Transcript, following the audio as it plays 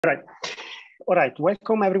All right.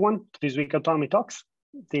 Welcome everyone to this week Autonomy Talks.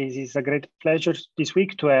 This is a great pleasure this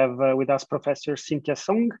week to have with us Professor Cynthia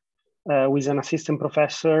Song, who is an assistant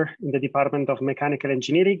professor in the Department of Mechanical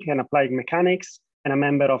Engineering and Applied Mechanics and a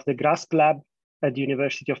member of the GRASP Lab at the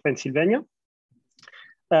University of Pennsylvania.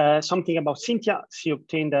 Something about Cynthia: she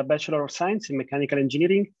obtained a Bachelor of Science in Mechanical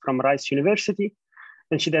Engineering from Rice University,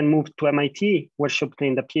 and she then moved to MIT, where she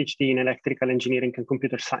obtained a PhD in Electrical Engineering and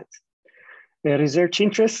Computer Science. Her research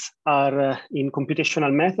interests are in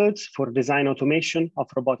computational methods for design automation of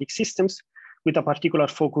robotic systems, with a particular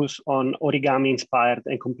focus on origami-inspired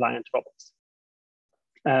and compliant robots.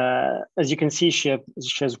 As you can see, she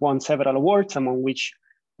has won several awards, among which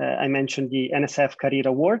I mentioned the NSF Career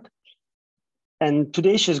Award. And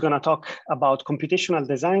today she's going to talk about computational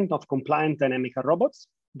design of compliant dynamical robots.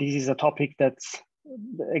 This is a topic that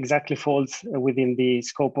exactly falls within the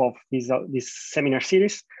scope of this seminar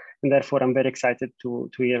series. And therefore, I'm very excited to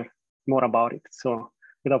hear more about it. So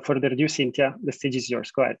without further ado, Cynthia, the stage is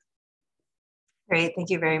yours. Go ahead. Great.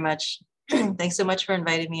 Thank you very much. Thanks so much for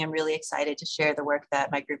inviting me. I'm really excited to share the work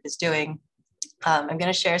that my group is doing. I'm going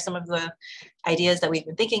to share some of the ideas that we've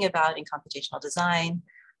been thinking about in computational design.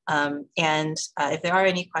 If there are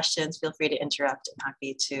any questions, feel free to interrupt. I'm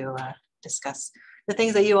happy to discuss the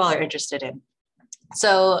things that you all are interested in.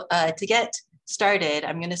 So to get started,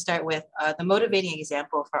 I'm going to start with the motivating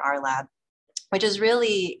example for our lab, which is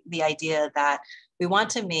really the idea that we want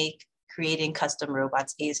to make creating custom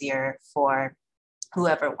robots easier for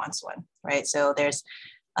whoever wants one, right? So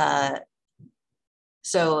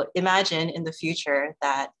so imagine in the future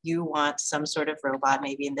that you want some sort of robot.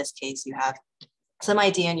 Maybe in this case, you have some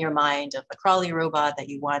idea in your mind of a crawly robot that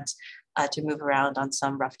you want to move around on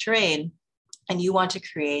some rough terrain. And you want to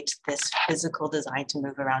create this physical design to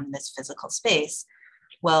move around in this physical space.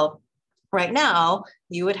 Well, right now,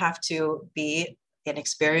 you would have to be an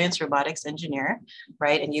experienced robotics engineer,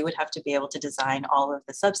 right? And you would have to be able to design all of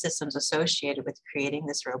the subsystems associated with creating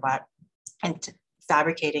this robot and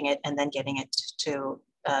fabricating it and then getting it to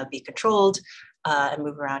be controlled and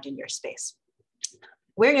move around in your space.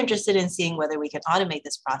 We're interested in seeing whether we can automate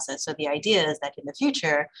this process. So the idea is that in the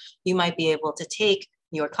future, you might be able to take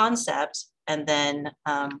your concept and then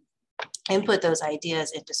input those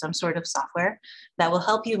ideas into some sort of software that will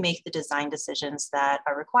help you make the design decisions that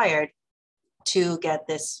are required to get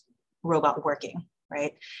this robot working,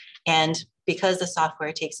 right? And because the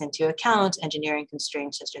software takes into account engineering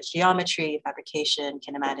constraints such as geometry, fabrication,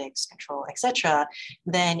 kinematics, control, etc.,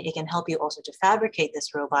 then it can help you also to fabricate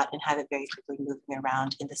this robot and have it very quickly moving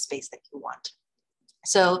around in the space that you want.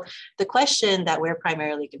 So the question that we're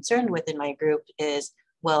primarily concerned with in my group is,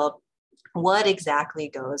 well, what exactly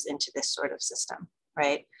goes into this sort of system,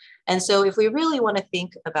 right? And so if we really want to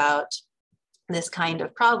think about this kind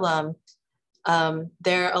of problem,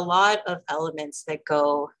 there are a lot of elements that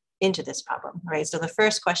go into this problem, right? So the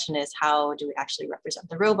first question is, how do we actually represent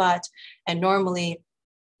the robot? And normally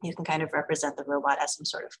you can kind of represent the robot as some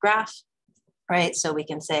sort of graph, right? So we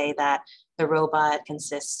can say that the robot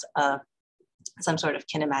consists of some sort of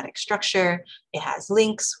kinematic structure. It has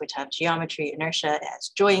links, which have geometry, inertia. It has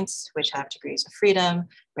joints, which have degrees of freedom,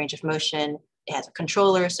 range of motion. It has a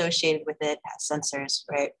controller associated with it. It has sensors,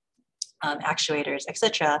 right? Actuators,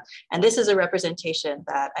 etc. And this is a representation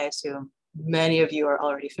that I assume many of you are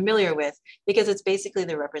already familiar with, because it's basically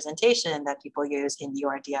the representation that people use in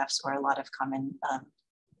URDFs or a lot of common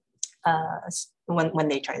when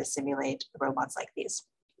they try to simulate robots like these.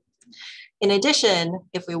 In addition,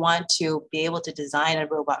 if we want to be able to design a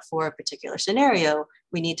robot for a particular scenario,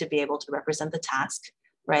 we need to be able to represent the task,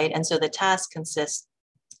 right? And so the task consists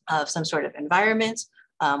of some sort of environment,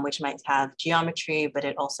 which might have geometry, but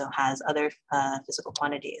it also has other physical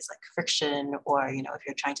quantities like friction, or if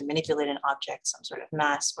you're trying to manipulate an object, some sort of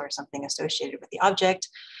mass or something associated with the object,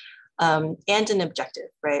 and an objective,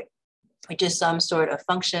 right? Which is some sort of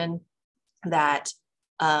function that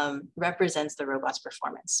represents the robot's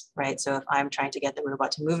performance, right? So if I'm trying to get the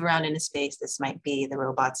robot to move around in a space, this might be the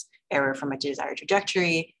robot's error from a desired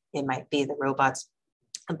trajectory. It might be the robot's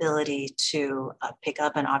ability to pick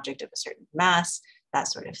up an object of a certain mass, that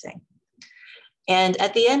sort of thing. And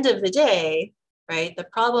at the end of the day, right, the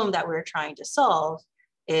problem that we're trying to solve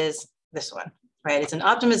is this one, right? It's an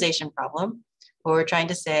optimization problem where we're trying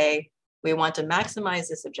to say, we want to maximize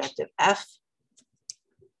this objective F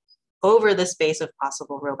over the space of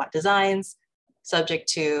possible robot designs subject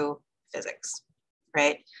to physics,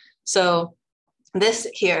 right? So this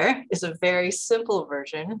here is a very simple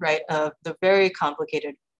version, right, of the very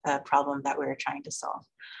complicated problem that we're trying to solve.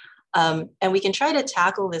 And we can try to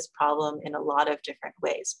tackle this problem in a lot of different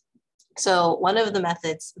ways. So one of the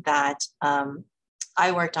methods that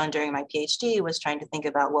I worked on during my PhD was trying to think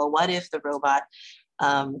about, well, what if the robot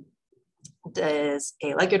is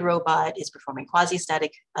a legged robot, is performing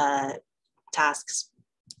quasi-static tasks.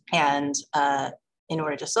 And in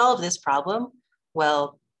order to solve this problem,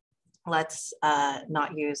 well, let's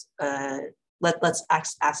not use, let's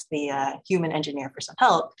ask the human engineer for some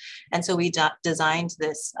help. And so we designed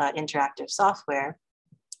this interactive software,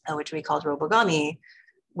 which we called Robogami,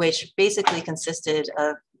 which basically consisted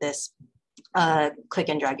of this click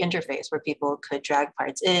and drag interface where people could drag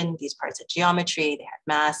parts in. These parts had geometry, they had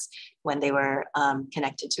mass. When they were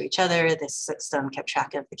connected to each other, this system kept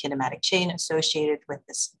track of the kinematic chain associated with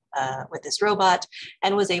this robot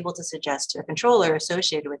and was able to suggest a controller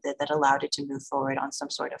associated with it that allowed it to move forward on some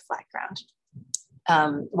sort of flat ground.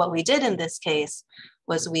 What we did in this case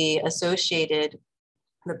was we associated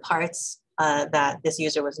the parts that this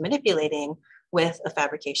user was manipulating with a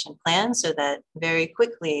fabrication plan so that very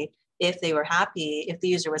quickly, if they were happy, if the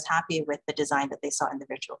user was happy with the design that they saw in the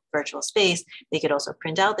virtual space, they could also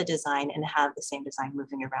print out the design and have the same design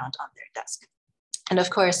moving around on their desk. And of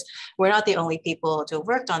course, we're not the only people to have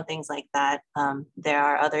worked on things like that. There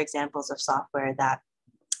are other examples of software that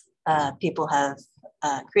people have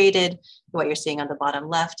created. What you're seeing on the bottom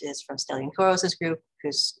left is from Stelian Koros' group,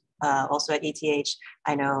 who's also at ETH.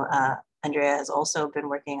 I know Andrea has also been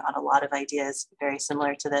working on a lot of ideas very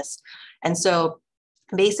similar to this. And so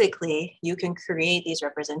basically, you can create these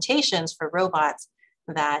representations for robots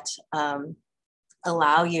that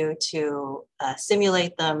allow you to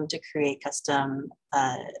simulate them, to create custom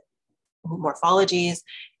morphologies,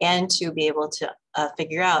 and to be able to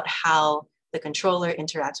figure out how the controller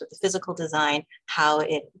interacts with the physical design, how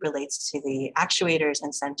it relates to the actuators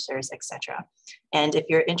and sensors, etc. And if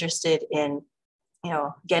you're interested in,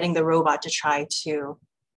 getting the robot to try to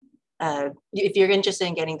if you're interested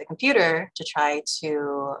in getting the computer to try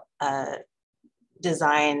to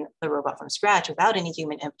design the robot from scratch without any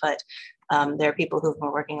human input, there are people who've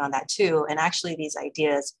been working on that too. And actually these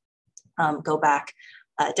ideas go back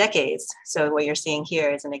decades. So what you're seeing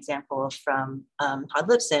here is an example from Todd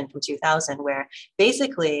Lipson from 2000, where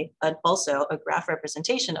basically also a graph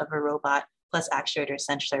representation of a robot plus actuators,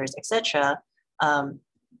 sensors, etc.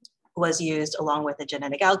 Was used along with a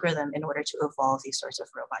genetic algorithm in order to evolve these sorts of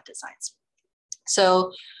robot designs.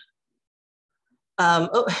 So,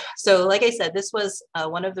 so like I said, this was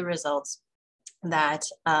one of the results that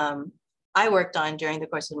I worked on during the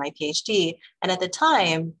course of my PhD. And at the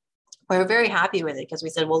time, we were very happy with it because we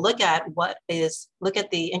said, well, look at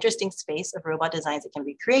the interesting space of robot designs that can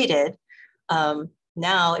be created.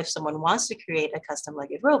 Now, if someone wants to create a custom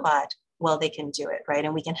legged robot, well, they can do it, right?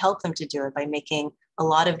 And we can help them to do it by making a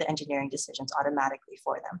lot of the engineering decisions automatically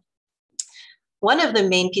for them. One of the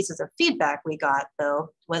main pieces of feedback we got, though,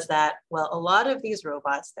 was that, well, a lot of these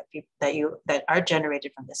robots that are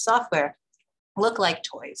generated from this software look like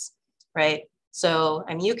toys, right? So,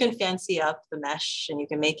 I mean, you can fancy up the mesh and you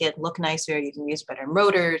can make it look nicer. You can use better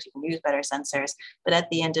motors, you can use better sensors. But at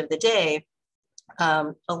the end of the day,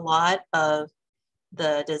 a lot of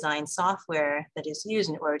the design software that is used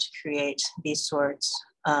in order to create these sorts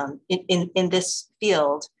in this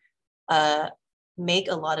field make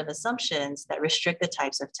a lot of assumptions that restrict the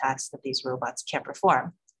types of tasks that these robots can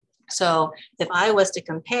perform. So if I was to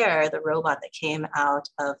compare the robot that came out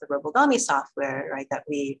of the Robogami software, right, that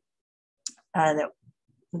we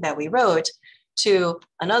wrote, to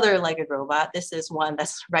another legged robot, this is one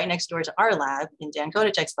that's right next door to our lab, in Dan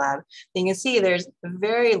Kotichek's lab, then you can see there's a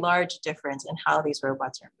very large difference in how these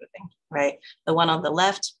robots are moving, right? The one on the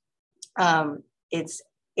left, it's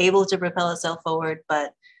able to propel itself forward,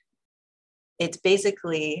 but it's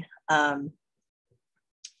basically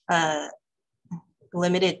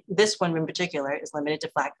limited. This one in particular is limited to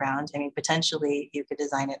flat ground. I mean, potentially you could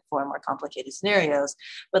design it for more complicated scenarios,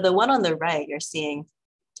 but the one on the right, you're seeing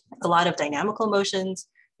a lot of dynamical motions.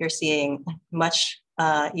 You're seeing much,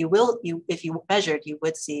 if you measured, you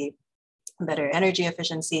would see better energy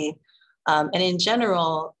efficiency. And in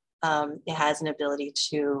general, it has an ability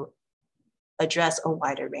to address a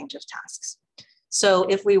wider range of tasks. So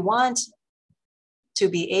if we want to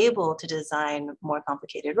be able to design more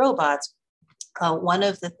complicated robots, one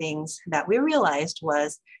of the things that we realized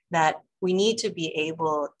was that we need to be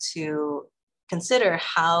able to consider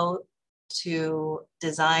how to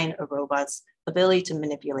design a robot's ability to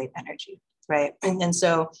manipulate energy, right? And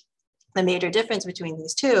so the major difference between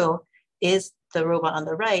these two is the robot on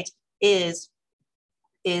the right is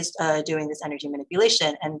doing this energy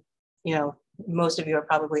manipulation. And most of you are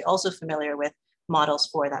probably also familiar with models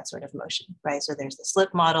for that sort of motion, right? So there's the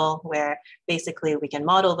slip model where basically we can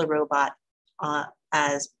model the robot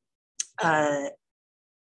as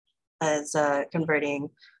converting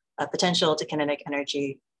potential to kinetic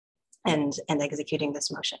energy and executing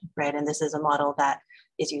this motion, right? And this is a model that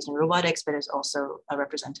is used in robotics, but is also a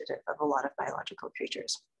representative of a lot of biological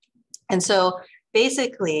creatures. And so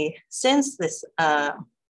basically, since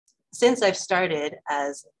I've started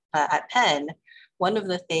at Penn, one of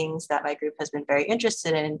the things that my group has been very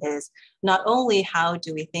interested in is not only how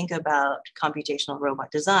do we think about computational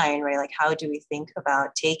robot design, right? Like how do we think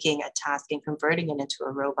about taking a task and converting it into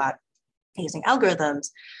a robot using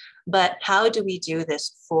algorithms, but how do we do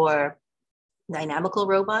this for dynamical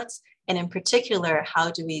robots? And in particular,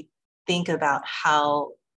 how do we think about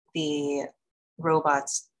how the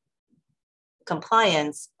robot's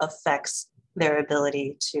compliance affects their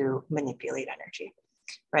ability to manipulate energy,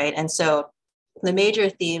 right? And so the major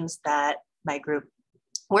themes that my group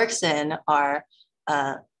works in are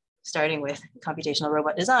starting with computational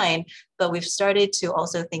robot design, but we've started to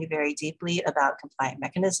also think very deeply about compliant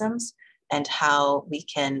mechanisms and how we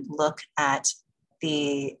can look at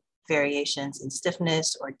the variations in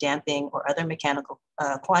stiffness or damping or other mechanical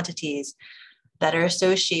quantities that are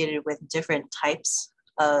associated with different types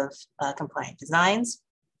of compliant designs.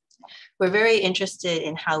 We're very interested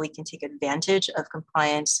in how we can take advantage of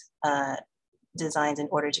compliant designs in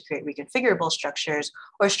order to create reconfigurable structures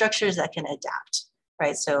or structures that can adapt,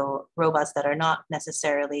 right? So robots that are not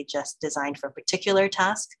necessarily just designed for a particular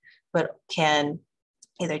task, but can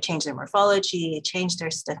either change their morphology, change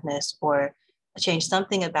their stiffness, or change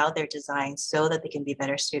something about their design so that they can be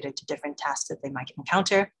better suited to different tasks that they might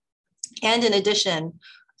encounter. And in addition,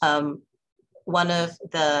 one of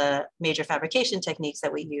the major fabrication techniques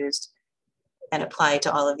that we used and applied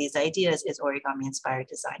to all of these ideas is origami-inspired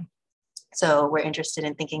design. So we're interested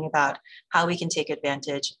in thinking about how we can take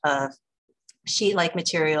advantage of sheet-like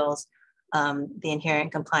materials, the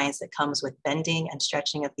inherent compliance that comes with bending and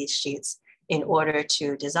stretching of these sheets in order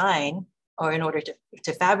to design or in order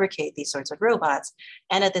to fabricate these sorts of robots,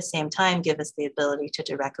 and at the same time give us the ability to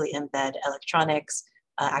directly embed electronics,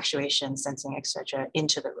 actuation, sensing, etc.,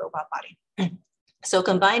 into the robot body. So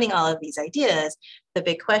combining all of these ideas, the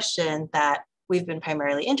big question that we've been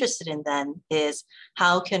primarily interested in then is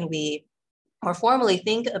how can we more formally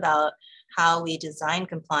think about how we design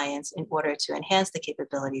compliance in order to enhance the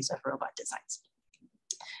capabilities of robot designs.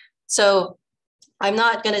 So I'm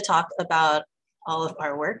not going to talk about all of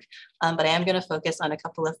our work, but I am going to focus on a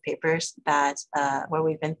couple of papers that where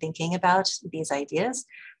we've been thinking about these ideas.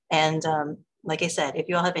 And like I said, if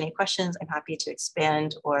you all have any questions, I'm happy to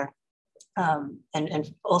expand or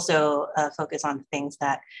and also focus on things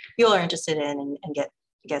that you all are interested in and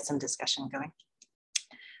get some discussion going.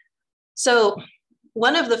 So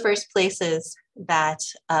one of the first places that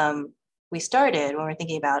we started when we're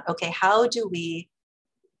thinking about, okay, how do we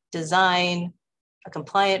design a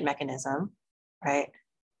compliant mechanism, right?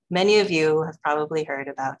 Many of you have probably heard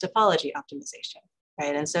about topology optimization,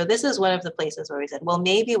 right? And so this is one of the places where we said, well,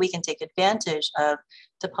 maybe we can take advantage of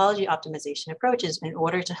topology optimization approaches in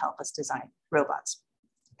order to help us design robots.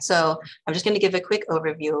 So I'm just going to give a quick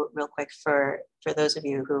overview real quick for those of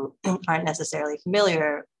you who aren't necessarily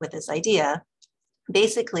familiar with this idea.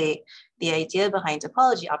 Basically, the idea behind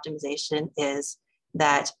topology optimization is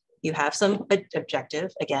that you have some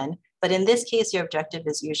objective, again, but in this case, your objective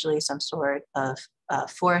is usually some sort of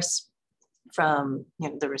force from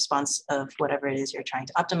the response of whatever it is you're trying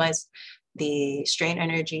to optimize, the strain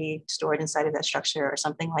energy stored inside of that structure or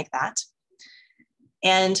something like that.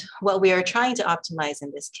 And what we are trying to optimize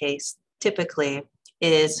in this case, typically,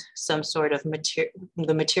 is some sort of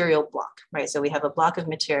the material block, right? So we have a block of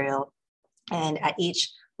material, and at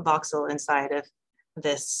each voxel inside of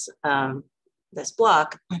this, this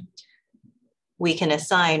block, we can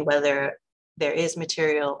assign whether there is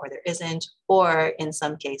material or there isn't, or in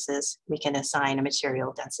some cases, we can assign a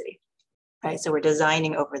material density, right? So we're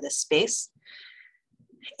designing over this space.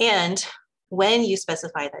 And when you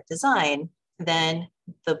specify that design, then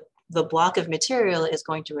the block of material is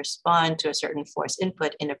going to respond to a certain force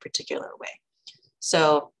input in a particular way.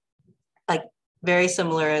 So like very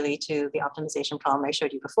similarly to the optimization problem I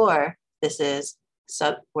showed you before, this is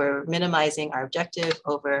we're minimizing our objective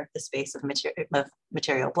over the space of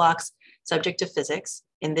material blocks subject to physics.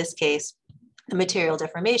 In this case, the material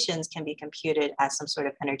deformations can be computed as some sort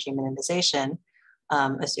of energy minimization,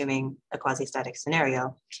 assuming a quasi-static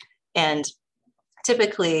scenario. And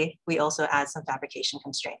typically, we also add some fabrication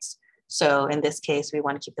constraints. So in this case, we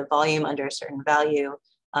want to keep the volume under a certain value.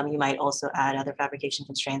 You might also add other fabrication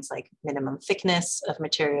constraints like minimum thickness of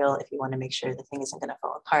material if you want to make sure the thing isn't going to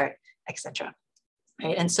fall apart, etc.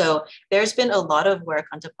 Right? And so there's been a lot of work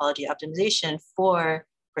on topology optimization for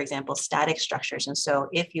example, static structures. And so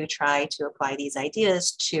if you try to apply these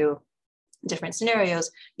ideas to different scenarios,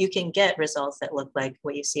 you can get results that look like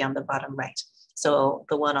what you see on the bottom right. So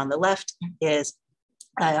the one on the left is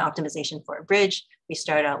optimization for a bridge. We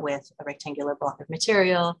start out with a rectangular block of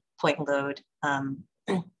material, point load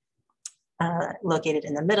located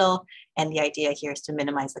in the middle. And the idea here is to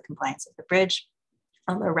minimize the compliance of the bridge.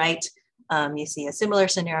 On the right, you see a similar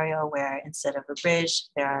scenario where instead of a bridge,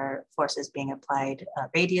 there are forces being applied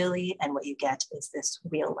radially, and what you get is this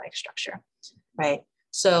wheel-like structure, right?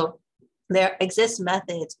 So there exist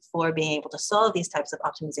methods for being able to solve these types of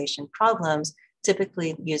optimization problems,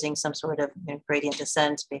 typically using some sort of gradient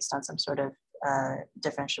descent based on some sort of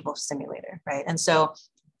differentiable simulator, right? And so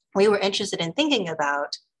we were interested in thinking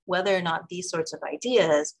about whether or not these sorts of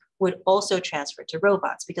ideas would also transfer to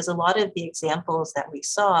robots, because a lot of the examples that we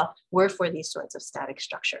saw were for these sorts of static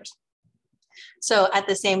structures. So at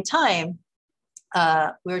the same time,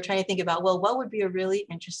 we were trying to think about, well, what would be a really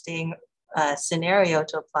interesting scenario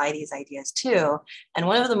to apply these ideas to? And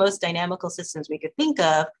one of the most dynamical systems we could think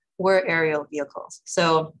of were aerial vehicles.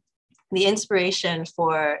 So the inspiration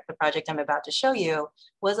for the project I'm about to show you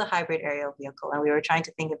was a hybrid aerial vehicle. And we were trying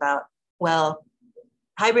to think about, well,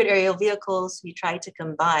 hybrid aerial vehicles, you try to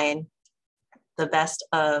combine the best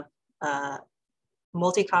of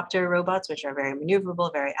multi-copter robots, which are very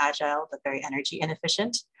maneuverable, very agile, but very energy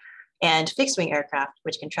inefficient, and fixed wing aircraft,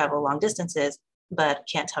 which can travel long distances, but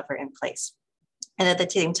can't hover in place. And at the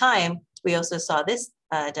same time, we also saw this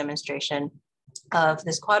demonstration of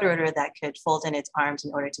this quadrotor that could fold in its arms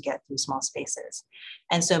in order to get through small spaces.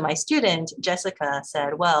 And so my student, Jessica,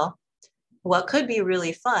 said, well, what could be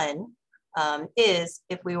really fun is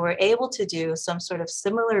if we were able to do some sort of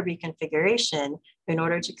similar reconfiguration in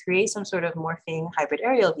order to create some sort of morphing hybrid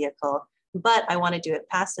aerial vehicle, but I want to do it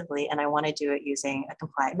passively and I want to do it using a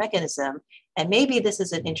compliant mechanism. And maybe this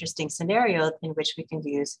is an interesting scenario in which we can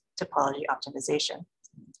use topology optimization.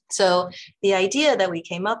 So the idea that we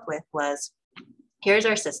came up with was, here's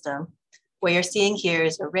our system. What you're seeing here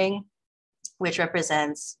is a ring, which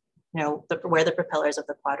represents, where the propellers of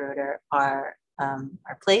the quadrotor are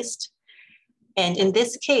placed. And in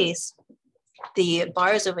this case, the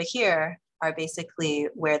bars over here are basically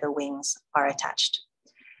where the wings are attached.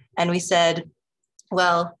 And we said,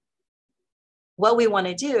 well, what we want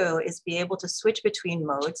to do is be able to switch between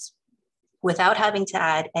modes without having to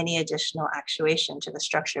add any additional actuation to the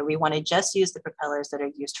structure. We want to just use the propellers that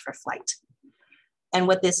are used for flight. And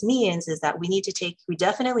what this means is that we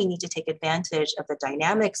definitely need to take advantage of the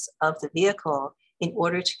dynamics of the vehicle in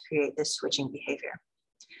order to create this switching behavior.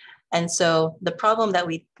 And so the problem that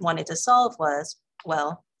we wanted to solve was,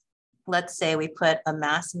 well, let's say we put a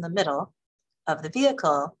mass in the middle of the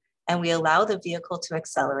vehicle and we allow the vehicle to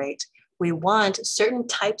accelerate. We want certain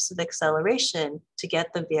types of acceleration to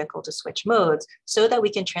get the vehicle to switch modes so that we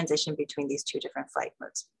can transition between these two different flight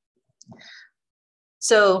modes.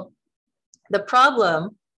 So the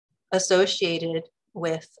problem associated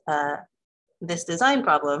with this design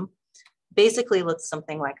problem basically looks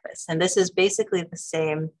something like this. And this is basically the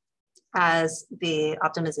same as the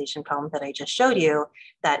optimization problem that I just showed you,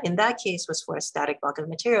 that in that case was for a static block of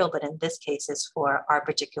material, but in this case is for our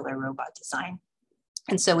particular robot design.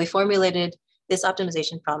 And so we formulated this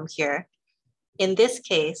optimization problem here. In this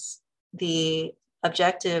case, the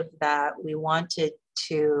objective that we wanted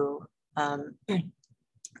to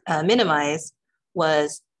minimize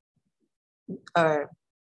was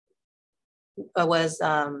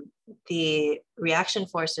the reaction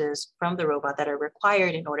forces from the robot that are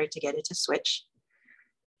required in order to get it to switch.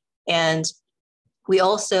 And we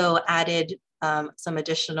also added some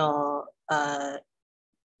additional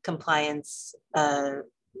compliance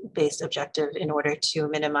based objective in order to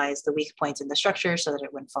minimize the weak points in the structure so that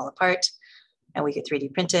it wouldn't fall apart and we could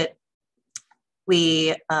 3D print it.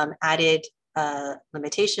 We added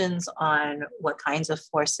limitations on what kinds of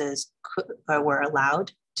forces were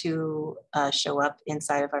allowed to show up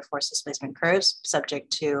inside of our force displacement curves, subject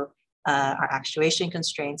to our actuation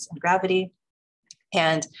constraints and gravity.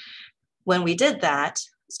 And when we did that,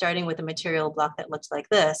 starting with a material block that looks like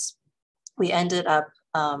this, we ended up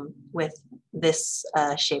with this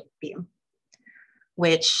shaped beam,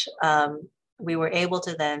 which we were able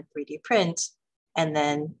to then 3D print and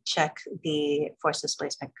then check the force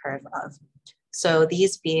displacement curve of. So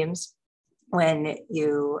these beams, when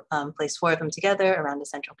you place 4 of them together around a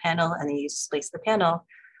central panel and then you place the panel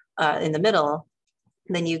in the middle,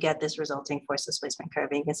 then you get this resulting force displacement curve.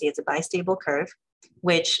 And you can see it's a bistable curve,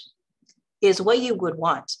 which is what you would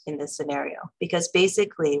want in this scenario, because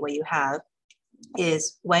basically what you have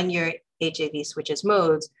is when your HAV switches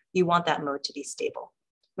modes, you want that mode to be stable,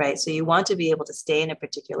 right? So you want to be able to stay in a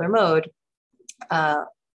particular mode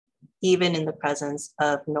even in the presence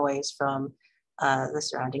of noise from the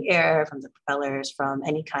surrounding air, from the propellers, from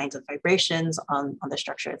any kinds of vibrations on the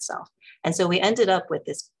structure itself. And so we ended up with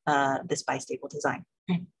this, this bistable design.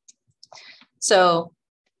 So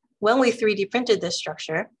when we 3D printed this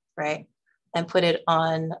structure, right, and put it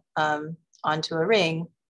on onto a ring,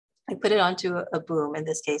 I put it onto a boom. In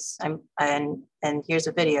this case, and here's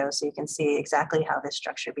a video so you can see exactly how this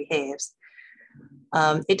structure behaves.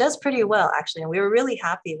 It does pretty well, actually, and we were really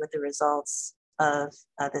happy with the results of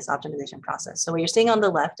this optimization process. So what you're seeing on the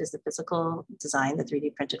left is the physical design, the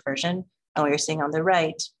 3D printed version, and what you're seeing on the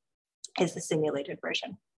right is the simulated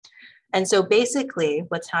version. And so basically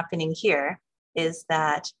what's happening here is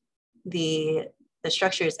that the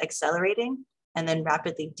structure is accelerating and then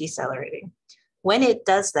rapidly decelerating. When it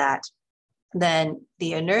does that, then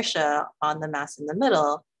the inertia on the mass in the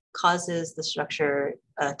middle causes the structure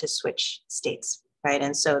to switch states, right?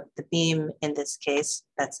 And so the beam in this case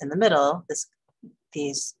that's in the middle,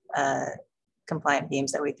 these compliant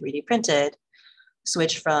beams that we 3D printed,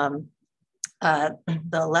 switch from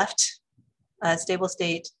the left stable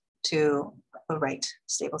state to a right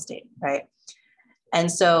stable state, right?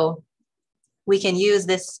 And so we can use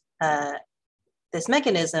this, this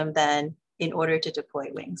mechanism then in order to deploy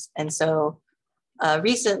wings. And so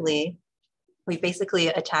recently, we basically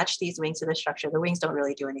attached these wings to the structure. The wings don't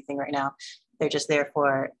really do anything right now. They're just there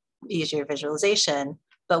for easier visualization,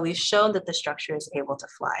 but we've shown that the structure is able to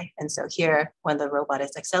fly. And so here, when the robot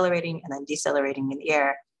is accelerating and then decelerating in the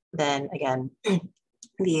air, then again,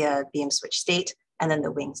 the beam switch state and then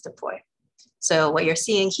the wings deploy. So what you're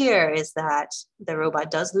seeing here is that the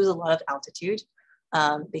robot does lose a lot of altitude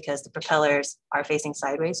because the propellers are facing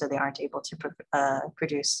sideways, so they aren't able to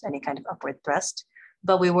produce any kind of upward thrust.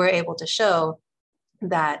 But we were able to show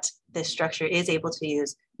that this structure is able to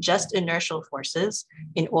use just inertial forces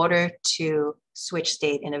in order to switch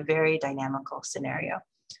state in a very dynamical scenario.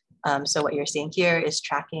 So what you're seeing here is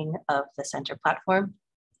tracking of the center platform.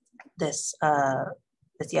 This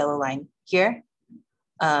yellow line here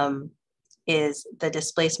is the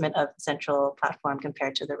displacement of the central platform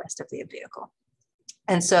compared to the rest of the vehicle.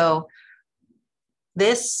 And so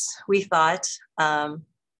this, we thought,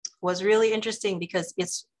 was really interesting because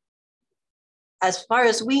it's, as far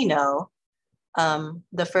as we know,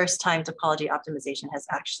 the first time topology optimization has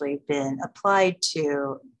actually been applied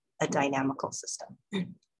to a dynamical system.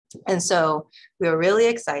 And so we were really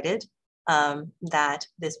excited that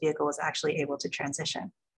this vehicle was actually able to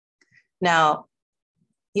transition. Now,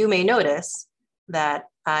 you may notice that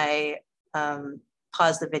I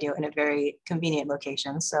paused the video in a very convenient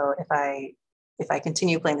location. So if I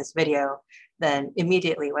continue playing this video, then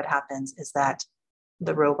immediately what happens is that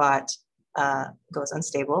the robot goes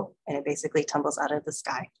unstable and it basically tumbles out of the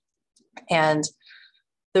sky. And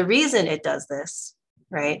the reason it does this,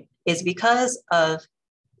 right, is because of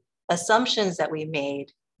assumptions that we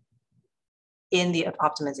made in the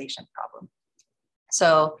optimization problem.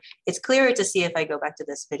 So it's clearer to see if I go back to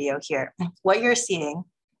this video here. What you're seeing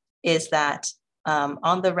is that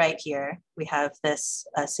on the right here, we have this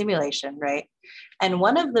simulation, right? And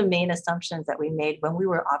one of the main assumptions that we made when we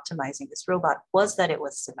were optimizing this robot was that it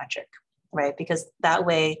was symmetric, right? Because that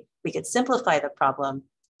way we could simplify the problem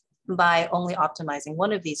by only optimizing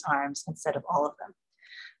one of these arms instead of all of them.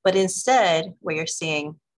 But instead, what you're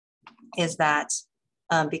seeing is that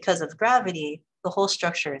because of gravity, the whole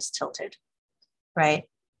structure is tilted, right?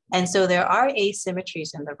 And so there are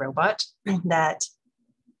asymmetries in the robot that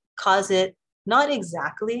cause it not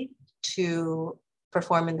exactly to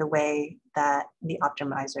perform in the way that the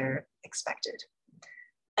optimizer expected.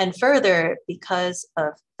 And further, because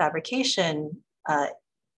of fabrication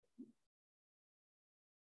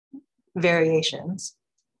variations,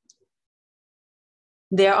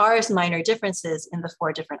 there are minor differences in the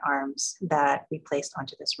 4 different arms that we placed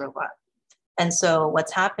onto this robot. And so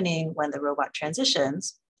what's happening when the robot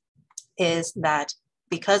transitions is that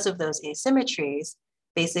because of those asymmetries,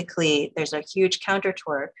 basically there's a huge counter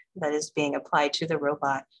torque that is being applied to the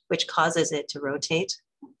robot, which causes it to rotate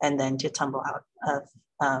and then to tumble out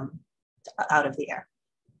of the air,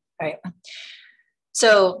 right?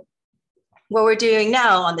 So what we're doing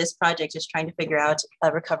now on this project is trying to figure out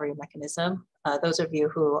a recovery mechanism. Those of you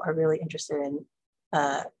who are really interested in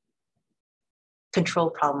control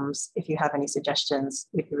problems, if you have any suggestions,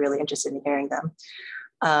 we'd be really interested in hearing them.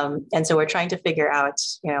 And so we're trying to figure out,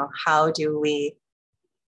 how do we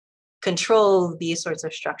control these sorts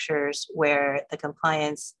of structures where the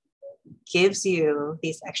compliance gives you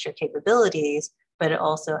these extra capabilities, but it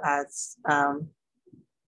also adds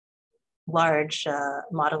large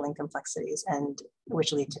modeling complexities and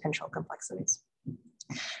which lead to control complexities.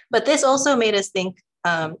 But this also made us think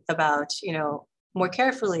about, more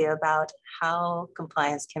carefully about how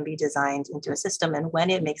compliance can be designed into a system and when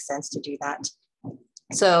it makes sense to do that.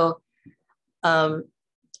 So,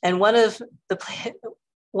 and one of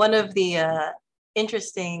the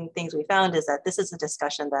interesting things we found is that this is a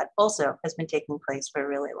discussion that also has been taking place for a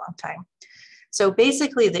really long time. So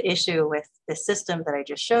basically the issue with this system that I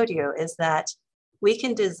just showed you is that we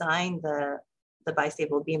can design the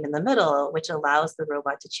bistable beam in the middle, which allows the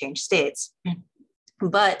robot to change states.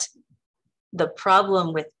 But the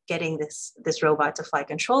problem with getting this robot to fly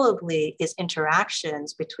controllably is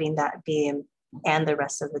interactions between that beam and the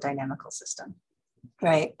rest of the dynamical system,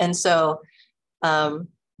 right? And so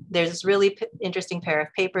there's this really interesting pair of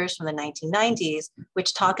papers from the 1990s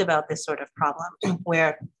which talk about this sort of problem,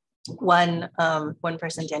 where one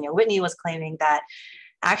person, Daniel Whitney, was claiming that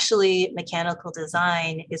actually mechanical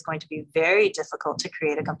design is going to be very difficult to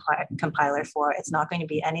create a compiler for. It's not going to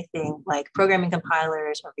be anything like programming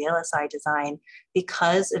compilers or VLSI design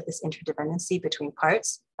because of this interdependency between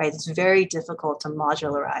parts, right? It's very difficult to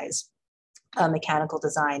modularize mechanical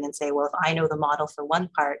design and say, well, if I know the model for one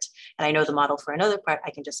part and I know the model for another part,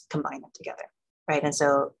 I can just combine them together, right? And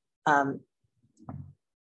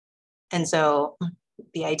so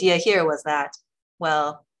the idea here was that,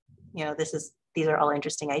 well, these are all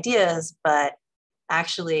interesting ideas, but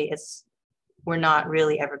actually we're not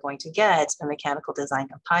really ever going to get a mechanical design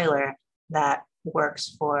compiler that works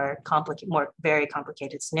for very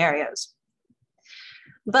complicated scenarios.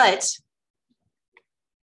 But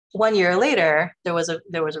 1 year later, there was a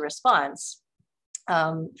response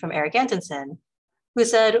from Eric Antonsen, who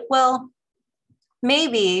said, well,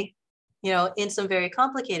 maybe, in some very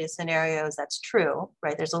complicated scenarios, that's true,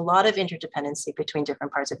 right? There's a lot of interdependency between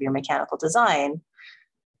different parts of your mechanical design,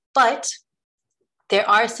 but there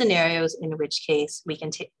are scenarios in which case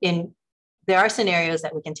there are scenarios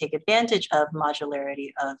that we can take advantage of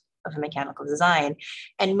modularity of a mechanical design.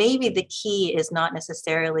 And maybe the key is not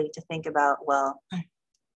necessarily to think about, well,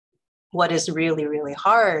 what is really, really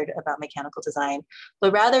hard about mechanical design,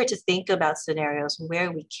 but rather to think about scenarios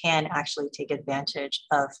where we can actually take advantage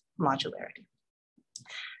of modularity.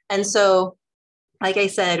 And so, like I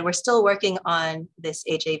said, we're still working on this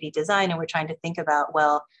HAV design, and we're trying to think about,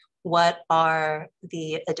 well, what are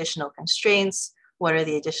the additional constraints? What are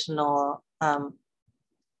the additional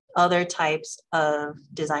other types of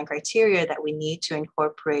design criteria that we need to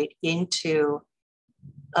incorporate into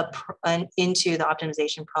the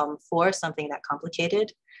optimization problem for something that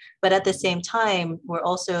complicated. But at the same time, we're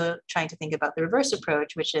also trying to think about the reverse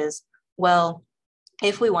approach, which is, well,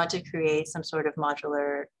 if we want to create some sort of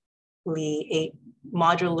modularly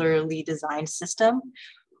designed system,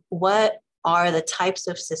 what are the types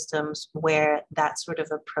of systems where that sort of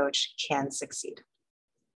approach can succeed,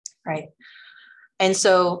 right? And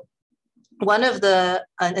so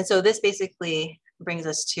so this basically brings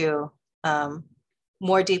us to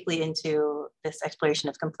more deeply into this exploration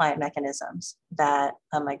of compliant mechanisms that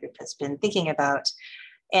my group has been thinking about.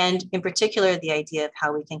 And in particular, the idea of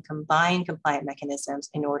how we can combine compliant mechanisms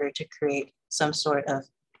in order to create some sort of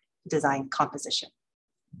design composition,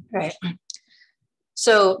 right?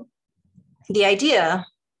 So the idea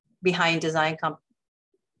behind design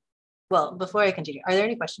well, before I continue, are there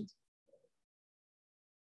any questions?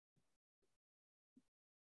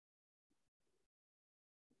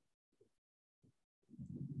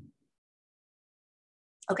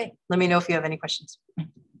 Okay, let me know if you have any questions.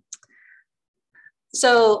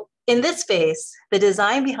 So in this phase, the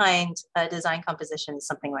design behind design composition is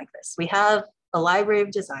something like this. We have a library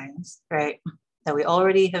of designs, right, that we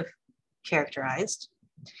already have characterized.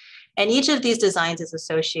 And each of these designs is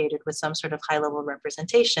associated with some sort of high-level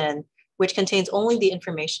representation, which contains only the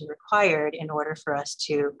information required in order for us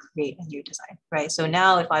to create a new design, right? So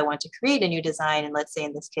now if I want to create a new design, and let's say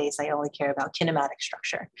in this case, I only care about kinematic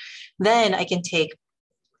structure, then I can take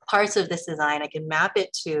parts of this design, I can map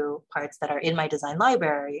it to parts that are in my design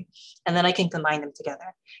library, and then I can combine them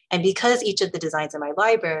together. And because each of the designs in my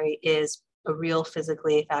library is a real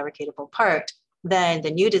physically fabricatable part, then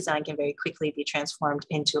the new design can very quickly be transformed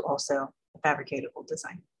into also a fabricatable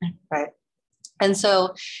design, right? And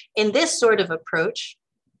so in this sort of approach,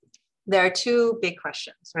 there are two big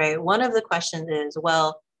questions, right? One of the questions is,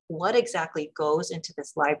 well, what exactly goes into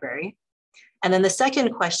this library? And then the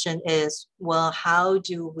second question is, well, how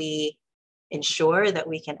do we ensure that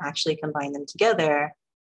we can actually combine them together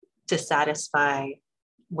to satisfy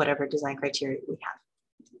whatever design criteria we have,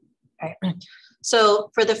 right?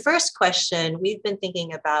 So for the first question, we've been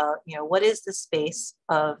thinking about, what is the space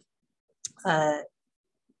of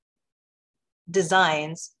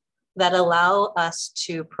designs that allow us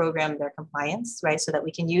to program their compliance, right? So that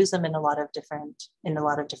we can use them in a lot of different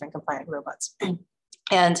compliant robots.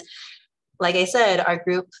 And like I said, our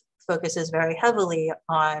group focuses very heavily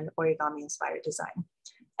on origami inspired design.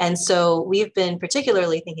 And so we've been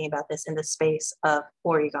particularly thinking about this in the space of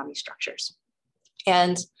origami structures.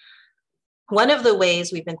 And one of the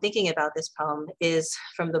ways we've been thinking about this problem is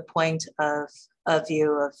from the point of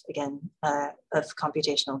view of, again, of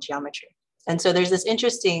computational geometry. And so there's this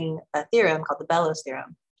interesting theorem called the Bellows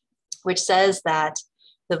theorem, which says that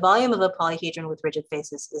the volume of a polyhedron with rigid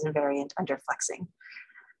faces is invariant under flexing.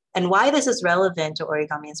 And why this is relevant to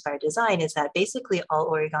origami-inspired design is that basically all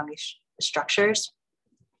origami structures,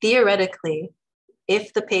 theoretically,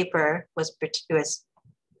 if the paper was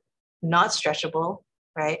not stretchable,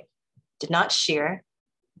 right, did not shear,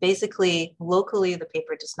 basically locally the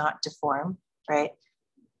paper does not deform, right,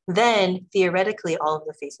 then theoretically all of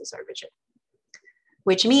the faces are rigid.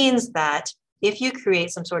 Which means that if you create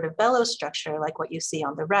some sort of bellows structure like what you see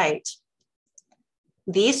on the right,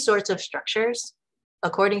 these sorts of structures,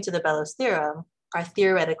 according to the Bellows theorem, are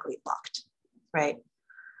theoretically locked, right?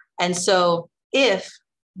 And so if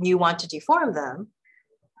you want to deform them,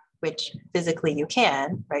 which physically you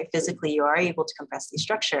can, right? Physically you are able to compress these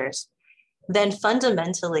structures, then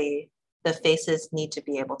fundamentally the faces need to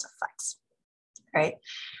be able to flex, right?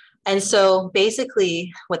 And so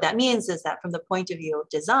basically what that means is that from the point of view of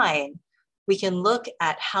design, we can look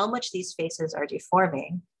at how much these faces are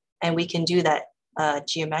deforming, and we can do that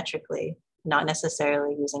geometrically, not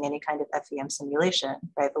necessarily using any kind of FEM simulation,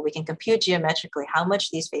 right? But we can compute geometrically how much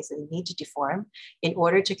these faces need to deform in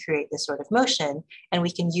order to create this sort of motion. And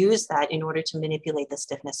we can use that in order to manipulate the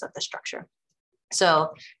stiffness of the structure.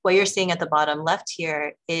 So what you're seeing at the bottom left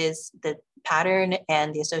here is the pattern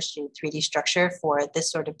and the associated 3D structure for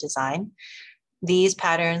this sort of design. These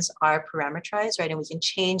patterns are parameterized, right? And we can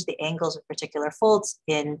change the angles of particular folds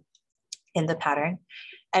in the pattern.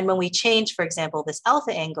 And when we change, for example, this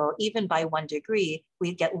alpha angle, even by 1 degree,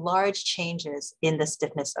 we get large changes in the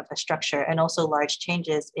stiffness of the structure and also large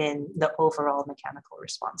changes in the overall mechanical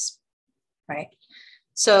response, right?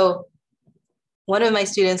 So one of my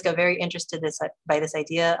students got very interested by this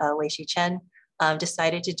idea, Wei-Shi Chen,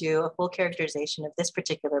 decided to do a full characterization of this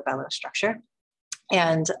particular bellows structure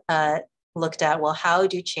and looked at, well, how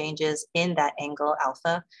do changes in that angle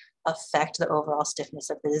alpha affect the overall stiffness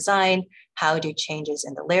of the design? How do changes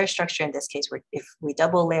in the layer structure, in this case, if we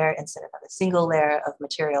double layer instead of a single layer of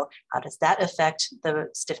material, how does that affect the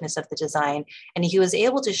stiffness of the design? And he was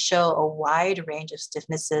able to show a wide range of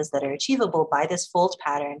stiffnesses that are achievable by this fold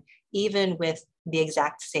pattern, even with the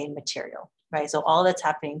exact same material, right? So all that's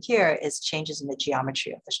happening here is changes in the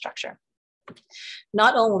geometry of the structure.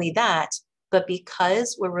 Not only that, but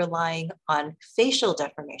because we're relying on facial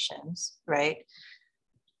deformations, right?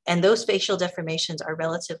 And those facial deformations are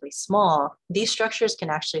relatively small, these structures can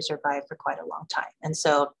actually survive for quite a long time. And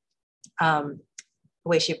so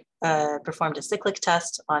Wei-Shi performed a cyclic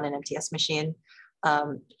test on an MTS machine.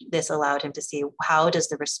 This allowed him to see how does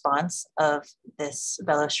the response of this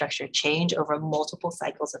bellows structure change over multiple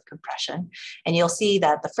cycles of compression. And you'll see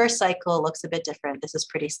that the first cycle looks a bit different. This is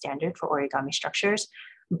pretty standard for origami structures,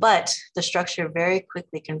 but the structure very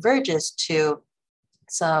quickly converges to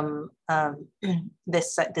some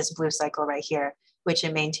this blue cycle right here, which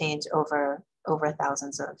it maintains over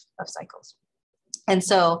thousands of cycles. And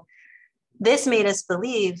so this made us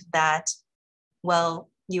believe that, well,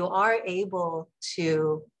 you are able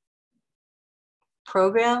to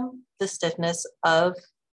program the stiffness of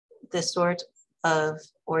this sort of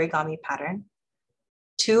origami pattern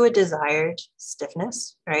to a desired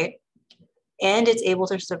stiffness, right? And it's able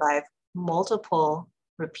to survive multiple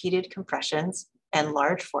repeated compressions and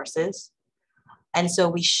large forces. And so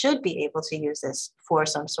we should be able to use this for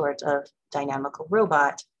some sort of dynamical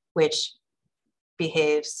robot, which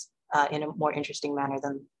behaves in a more interesting manner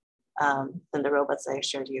than the robots that I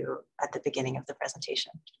showed you at the beginning of the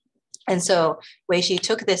presentation. And so Wei-Shi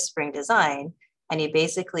took this spring design and he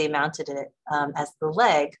basically mounted it as the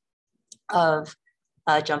leg of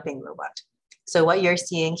a jumping robot. So what you're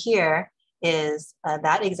seeing here is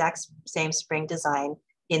that exact same spring design,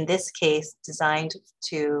 in this case, designed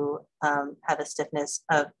to have a stiffness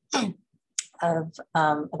of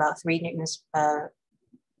about 3 newtons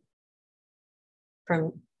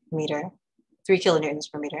per meter, 3 kilonewtons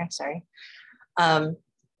per meter, sorry.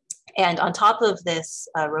 And on top of this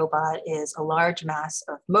robot is a large mass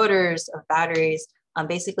of motors, of batteries,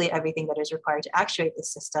 basically everything that is required to actuate the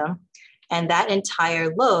system. And that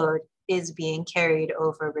entire load is being carried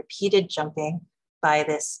over repeated jumping by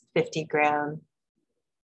this 50-gram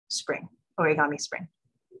spring, origami spring.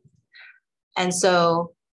 And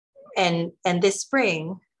so And this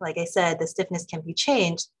spring, like I said, the stiffness can be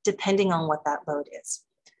changed depending on what that load is.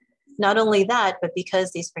 Not only that, but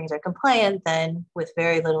because these springs are compliant, then with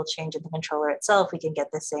very little change in the controller itself, we can get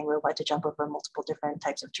this same robot to jump over multiple different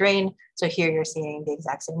types of terrain. So here you're seeing the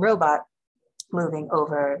exact same robot moving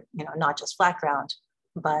over, not just flat ground,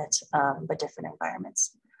 but different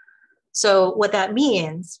environments. So what that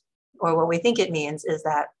means, or what we think it means, is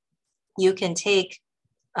that you can take,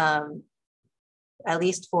 at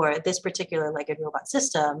least for this particular legged robot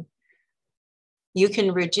system, you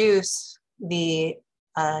can reduce the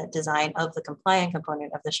design of the compliant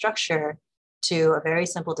component of the structure to a very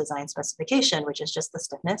simple design specification, which is just the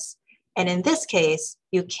stiffness. And in this case,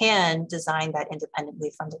 you can design that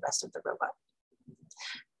independently from the rest of the robot.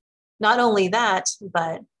 Not only that,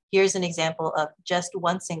 but here's an example of just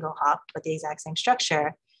one single hop with the exact same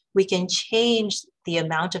structure. We can change the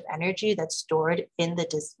amount of energy that's stored in the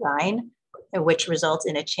design, which results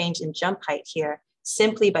in a change in jump height here,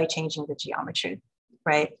 simply by changing the geometry,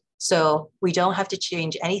 right? So we don't have to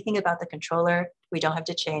change anything about the controller. We don't have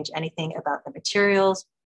to change anything about the materials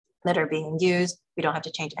that are being used. We don't have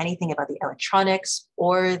to change anything about the electronics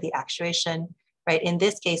or the actuation, right? In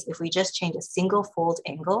this case, if we just change a single fold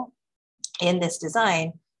angle in this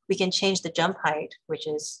design, we can change the jump height, which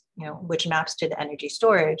is, which maps to the energy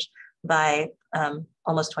storage, by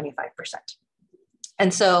almost 25%.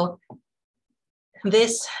 And so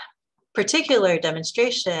this particular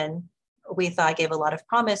demonstration, we thought, gave a lot of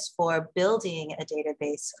promise for building a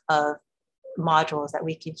database of modules that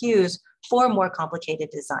we could use for more complicated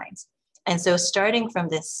designs. And so starting from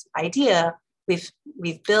this idea,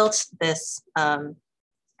 we've built this,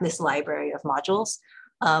 this library of modules,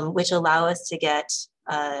 which allow us to get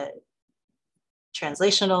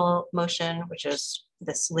translational motion, which is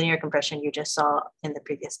this linear compression you just saw in the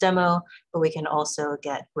previous demo, but we can also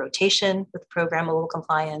get rotation with programmable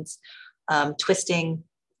compliance, twisting,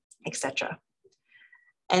 etc.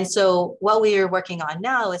 And so what we are working on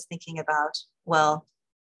now is thinking about, well,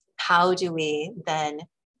 how do we then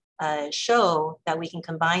show that we can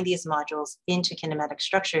combine these modules into kinematic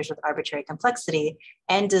structures with arbitrary complexity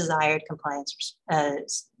and desired compliance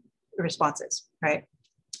responses, right?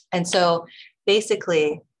 And so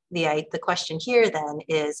basically the question here then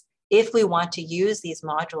is, if we want to use these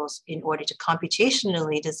modules in order to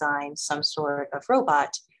computationally design some sort of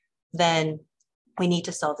robot, then we need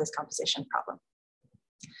to solve this composition problem.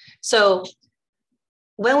 So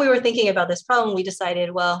when we were thinking about this problem, we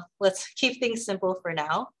decided, well, let's keep things simple for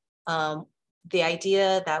now. The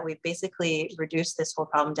idea that we basically reduced this whole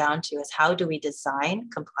problem down to is, how do we design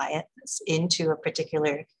compliance into a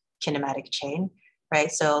particular kinematic chain,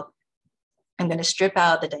 right? So I'm going to strip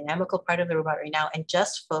out the dynamical part of the robot right now and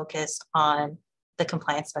just focus on the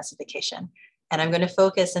compliance specification. And I'm going to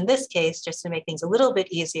focus in this case, just to make things a little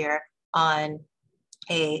bit easier, on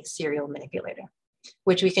a serial manipulator,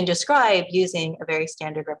 which we can describe using a very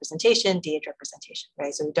standard representation, DH representation,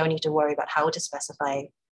 right? So we don't need to worry about how to specify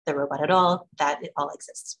the robot at all, that it all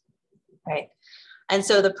exists, right? And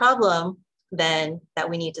so the problem then that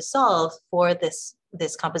we need to solve for this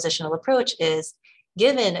compositional approach is,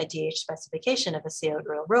 given a DH specification of a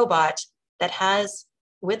serial robot that has,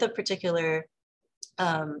 with a particular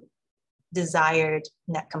desired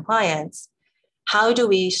net compliance, how do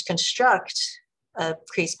we construct a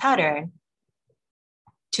crease pattern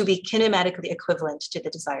to be kinematically equivalent to the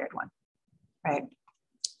desired one, right?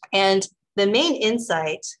 And the main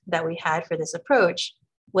insight that we had for this approach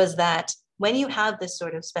was that when you have this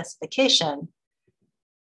sort of specification,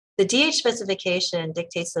 the DH specification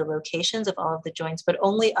dictates the locations of all of the joints, but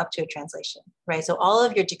only up to a translation, right? So all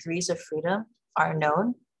of your degrees of freedom are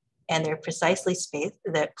known and they're precisely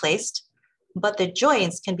placed, but the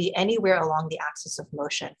joints can be anywhere along the axis of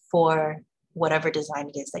motion for whatever design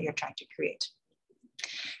it is that you're trying to create.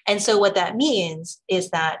 And so what that means is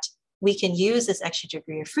that we can use this extra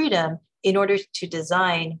degree of freedom in order to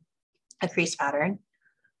design a crease pattern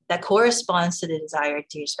that corresponds to the desired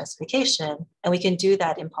DH specification. And we can do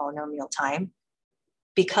that in polynomial time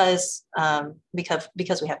because we have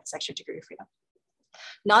this extra degree of freedom.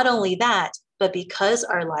 Not only that, but because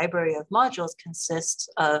our library of modules consists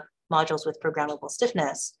of modules with programmable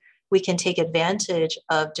stiffness, we can take advantage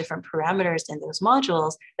of different parameters in those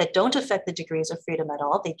modules that don't affect the degrees of freedom at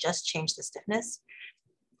all. They just change the stiffness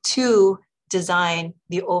to design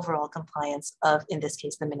the overall compliance of, in this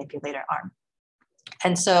case, the manipulator arm.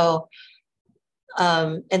 And so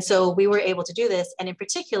we were able to do this. And in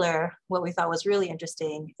particular, what we thought was really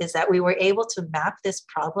interesting is that we were able to map this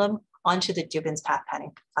problem onto the Dubin's path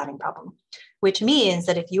planning problem, which means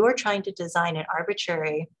that if you are trying to design an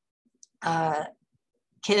arbitrary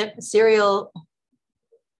serial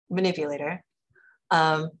manipulator,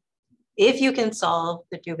 if you can solve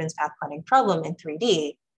the Dubin's path planning problem in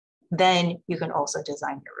 3D, then you can also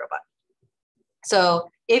design your robot. So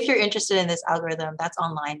if you're interested in this algorithm, that's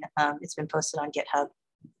online. It's been posted on GitHub.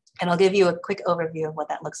 And I'll give you a quick overview of what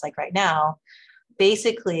that looks like right now.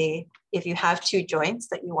 Basically, if you have two joints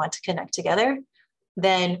that you want to connect together,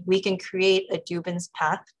 then we can create a Dubin's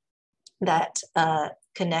path that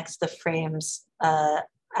connects the frames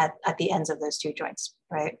at the ends of those two joints,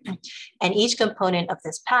 right? And each component of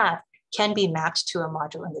this path can be mapped to a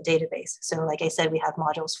module in the database. So like I said, we have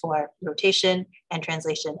modules for rotation and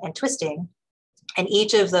translation and twisting, and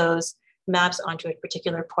each of those maps onto a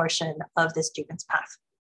particular portion of this Dubin's path.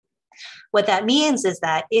 What that means is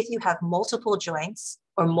that if you have multiple joints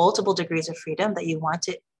or multiple degrees of freedom that you want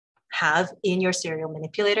to have in your serial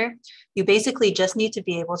manipulator, you basically just need to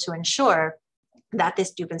be able to ensure that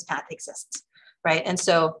this Dubin's path exists, right? And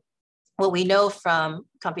so what we know from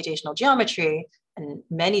computational geometry and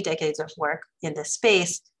many decades of work in this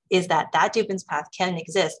space is that that Dubin's path can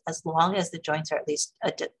exist as long as the joints are at least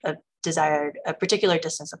a particular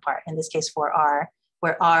distance apart, in this case 4r,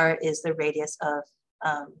 where r is the radius of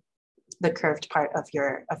the curved part of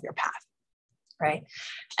your path, right?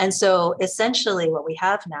 And so essentially what we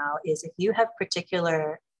have now is if you have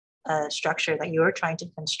particular structure that you are trying to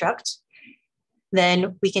construct,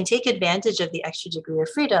 then we can take advantage of the extra degree of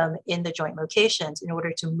freedom in the joint locations in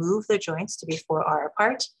order to move the joints to be 4r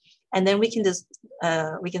apart. And then we can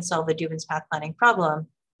solve the Dubin's path planning problem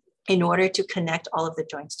in order to connect all of the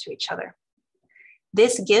joints to each other.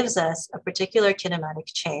 This gives us a particular kinematic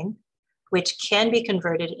chain, which can be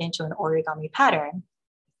converted into an origami pattern.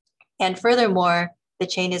 And furthermore, the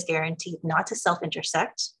chain is guaranteed not to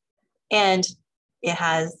self-intersect, and it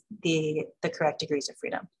has the correct degrees of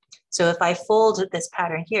freedom. So if I fold this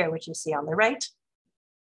pattern here, which you see on the right,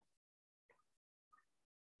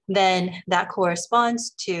 then that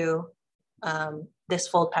corresponds to this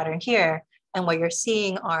fold pattern here. And what you're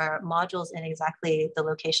seeing are modules in exactly the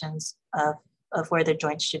locations of where the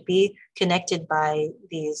joints should be, connected by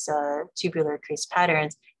these tubular crease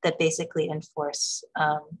patterns that basically enforce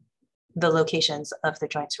the locations of the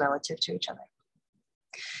joints relative to each other.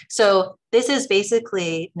 So this is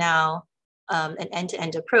basically now an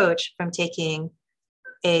end-to-end approach from taking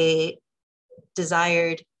a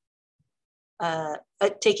desired,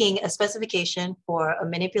 taking a specification for a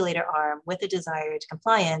manipulator arm with a desired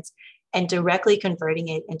compliance and directly converting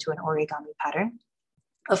it into an origami pattern.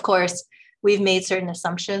 Of course, we've made certain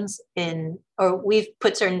assumptions or we've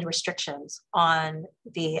put certain restrictions on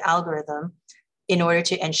the algorithm in order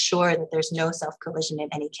to ensure that there's no self-collision in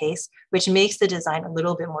any case, which makes the design a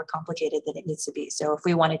little bit more complicated than it needs to be. So if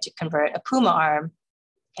we wanted to convert a Puma arm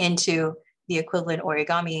into the equivalent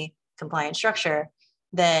origami compliant structure,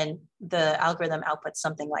 then the algorithm outputs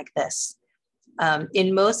something like this.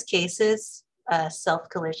 In most cases,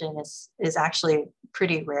 self-collision is actually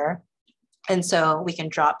pretty rare. And so we can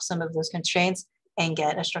drop some of those constraints and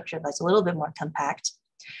get a structure that's a little bit more compact.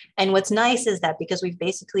 And what's nice is that because we've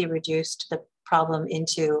basically reduced the problem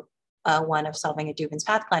into one of solving a Dubin's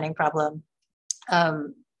path planning problem,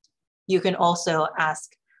 you can also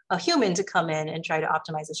ask a human to come in and try to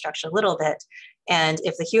optimize the structure a little bit. And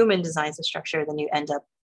if the human designs the structure, then you end up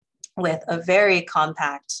with a very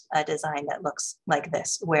compact design that looks like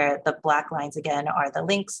this, where the black lines again are the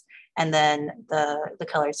links, and then the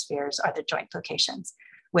colored spheres are the joint locations,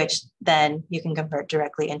 which then you can convert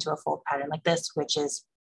directly into a fold pattern like this, which is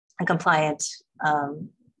a compliant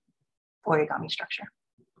origami structure.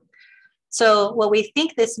 So what we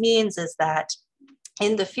think this means is that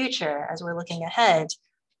in the future, as we're looking ahead,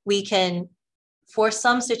 we can, for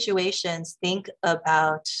some situations, think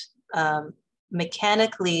about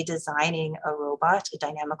mechanically designing a robot, a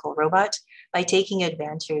dynamical robot, by taking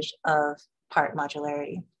advantage of part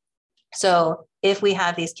modularity. So if we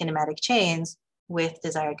have these kinematic chains with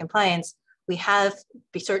desired compliance, we have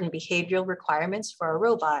certain behavioral requirements for a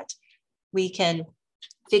robot. We can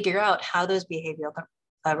figure out how those behavioral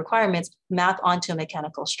requirements map onto a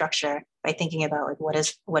mechanical structure by thinking about like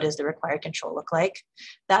what does the required control look like.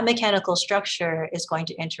 That mechanical structure is going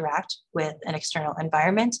to interact with an external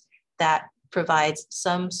environment that provides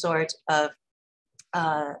some sort of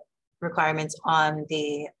requirements on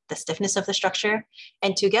the stiffness of the structure,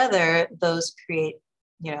 and together those create,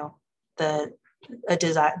 you know, the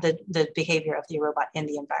behavior of the robot in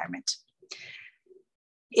the environment.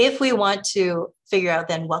 If we want to figure out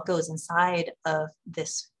then what goes inside of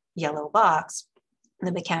this yellow box,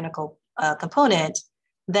 the mechanical component,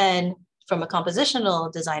 then from a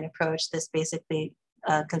compositional design approach, this basically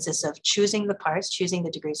consists of choosing the parts, choosing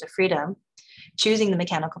the degrees of freedom, choosing the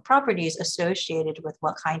mechanical properties associated with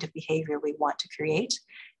what kind of behavior we want to create,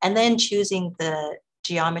 and then choosing the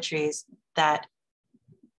geometries that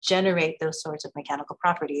generate those sorts of mechanical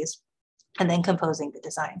properties, and then composing the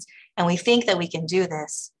designs. And we think that we can do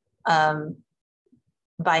this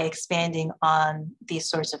by expanding on these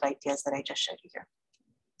sorts of ideas that I just showed you here.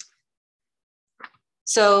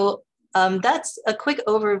 So that's a quick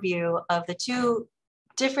overview of the two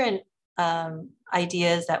different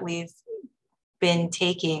ideas that we've been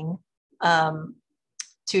taking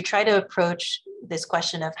to try to approach this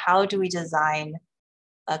question of how do we design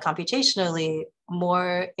computationally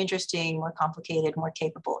more interesting, more complicated, more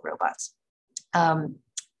capable robots.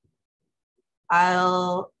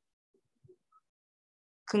 I'll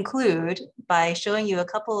conclude by showing you a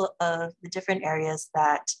couple of the different areas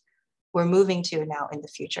that we're moving to now in the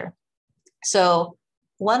future. So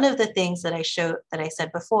one of the things that I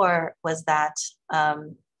said before was that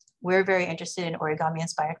we're very interested in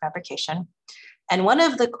origami-inspired fabrication. And one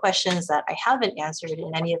of the questions that I haven't answered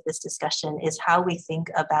in any of this discussion is how we think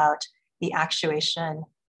about the actuation,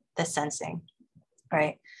 the sensing,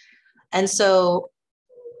 right? And so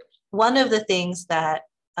one of the things that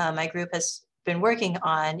my group has been working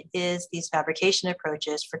on is these fabrication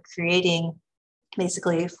approaches for creating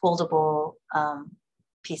basically foldable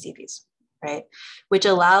PCBs, right? Which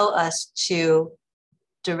allow us to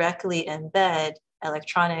directly embed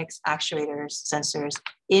electronics, actuators, sensors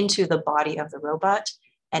into the body of the robot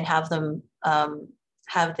and have them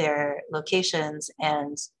have their locations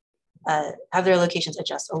and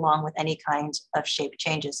adjust along with any kind of shape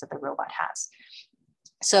changes that the robot has.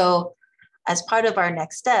 So as part of our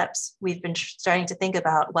next steps, we've been starting to think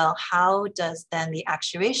about, well, how does then the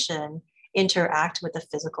actuation interact with the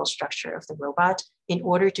physical structure of the robot in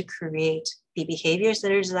order to create the behaviors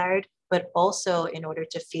that are desired, but also in order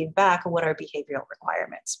to feed back what are behavioral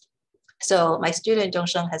requirements. So my student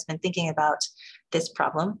Dongsheng has been thinking about this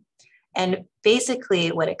problem. And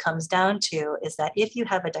basically what it comes down to is that if you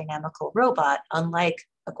have a dynamical robot, unlike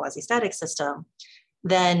a quasi-static system,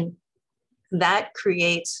 then that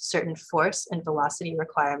creates certain force and velocity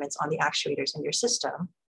requirements on the actuators in your system,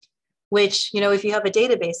 which, you know, if you have a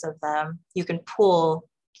database of them, you can pull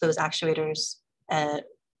those actuators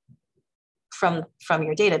from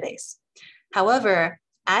your database. However,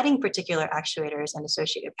 adding particular actuators and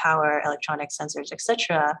associated power, electronic sensors,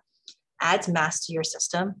 etc., adds mass to your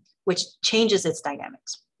system, which changes its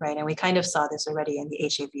dynamics, right? And we kind of saw this already in the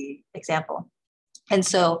HAV example. And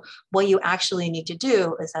so what you actually need to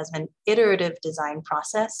do is have an iterative design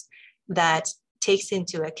process that takes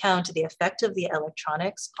into account the effect of the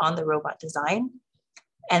electronics on the robot design,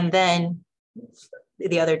 and then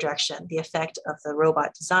the other direction, the effect of the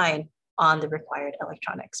robot design on the required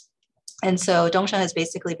electronics. And so Dongsheng has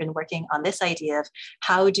basically been working on this idea of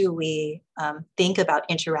how do we think about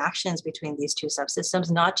interactions between these two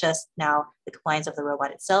subsystems, not just now the compliance of the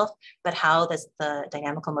robot itself, but how does the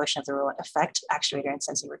dynamical motion of the robot affect actuator and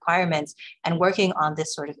sensing requirements, and working on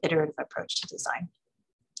this sort of iterative approach to design.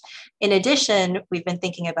 In addition, we've been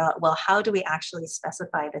thinking about, well, how do we actually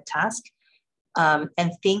specify the task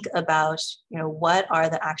and think about, you know, what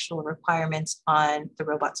are the actual requirements on the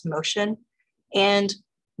robot's motion and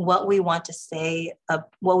what we want to say,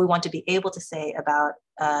 what we want to be able to say about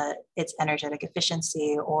its energetic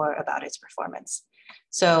efficiency or about its performance.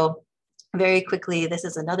 So very quickly, this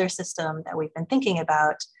is another system that we've been thinking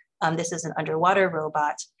about. This is an underwater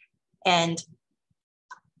robot. And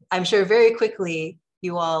I'm sure very quickly,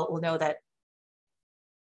 you all will know that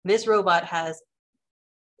this robot has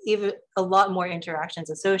even a lot more interactions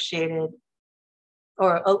associated,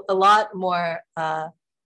 or a lot more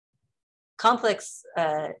complex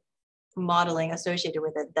modeling associated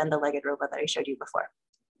with it than the legged robot that I showed you before.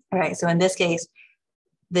 All right, so in this case,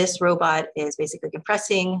 this robot is basically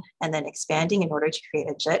compressing and then expanding in order to create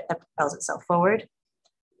a jet that propels itself forward.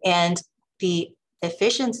 And the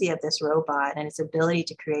efficiency of this robot and its ability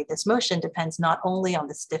to create this motion depends not only on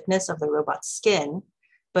the stiffness of the robot's skin,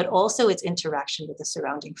 but also its interaction with the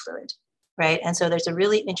surrounding fluid, right? And so there's a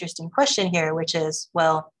really interesting question here, which is,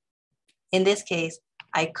 well, in this case,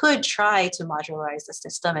 I could try to modularize the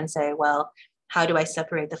system and say, well, how do I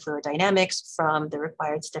separate the fluid dynamics from the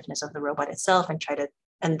required stiffness of the robot itself,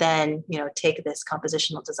 and then, you know, take this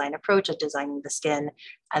compositional design approach of designing the skin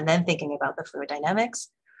and then thinking about the fluid dynamics.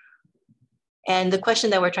 And the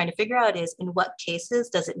question that we're trying to figure out is, in what cases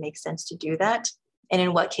does it make sense to do that? And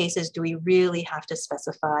in what cases do we really have to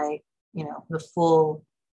specify, you know, the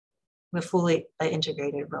fully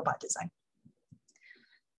integrated robot design?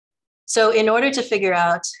 So in order to figure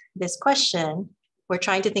out this question, we're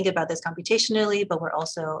trying to think about this computationally, but we're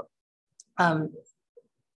also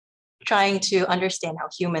trying to understand how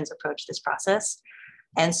humans approach this process.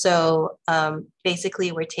 And so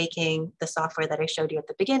basically we're taking the software that I showed you at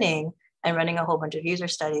the beginning and running a whole bunch of user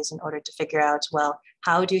studies in order to figure out, well,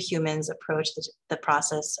 how do humans approach the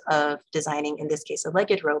process of designing, in this case, a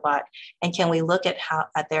legged robot? And can we look at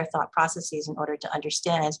their thought processes in order to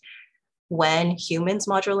understand when humans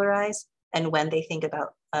modularize and when they think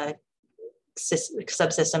about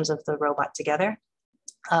subsystems of the robot together,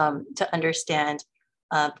 to understand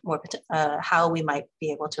more how we might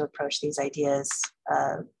be able to approach these ideas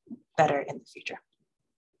better in the future.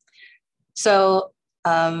 So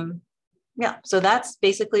yeah, so that's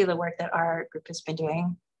basically the work that our group has been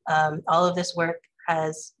doing. All of this work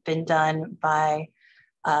has been done by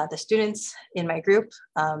the students in my group.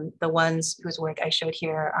 The ones whose work I showed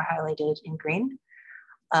here are highlighted in green.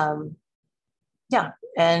 Yeah,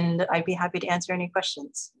 and I'd be happy to answer any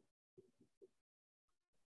questions.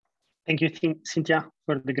 Thank you, Cynthia,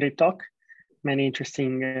 for the great talk. Many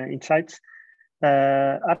interesting insights.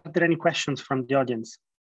 Are there any questions from the audience?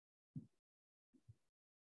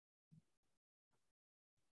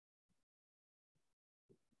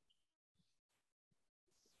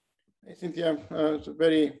 Hey, Cynthia, it's a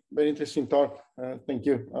very, very interesting talk. Thank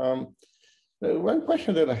you. One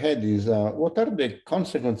question that I had is, what are the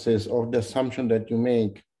consequences of the assumption that you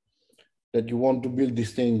make that you want to build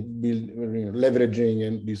this thing, leveraging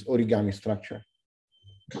and this origami structure?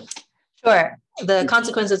 Sure, the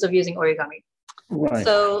consequences of using origami. Right.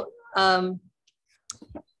 So,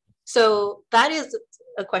 so that is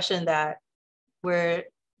a question that we're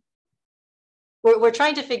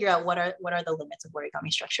trying to figure out what are the limits of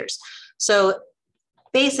origami structures. So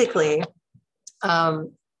basically,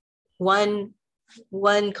 one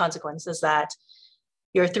consequence is that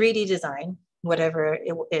your 3D design, whatever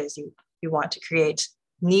it is you want to create,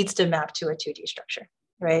 needs to map to a 2D structure,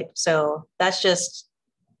 right? So that just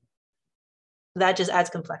adds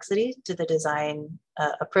complexity to the design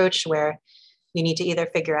approach, where you need to either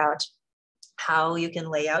figure out how you can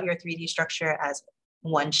lay out your 3D structure as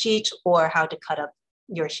one sheet, or how to cut up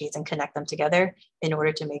your sheets and connect them together in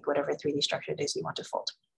order to make whatever 3D structure it is you want to fold,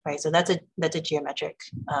 right? So that's a geometric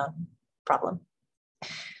problem.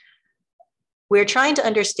 We're trying to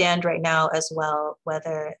understand right now as well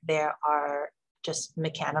whether there are just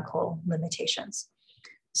mechanical limitations.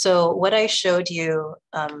 So what I showed you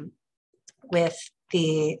with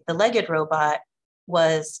the legged robot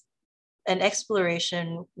was an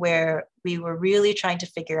exploration where we were really trying to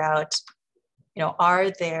figure out,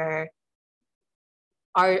 are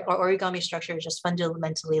origami structures just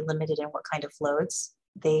fundamentally limited in what kind of loads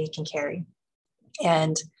they can carry?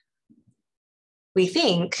 And we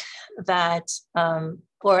think that,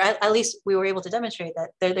 or at least we were able to demonstrate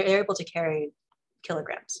that they're able to carry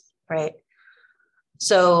kilograms, right?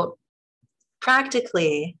 So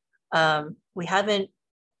practically, we haven't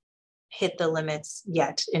hit the limits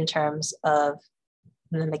yet in terms of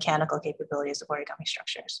the mechanical capabilities of origami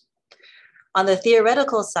structures. On the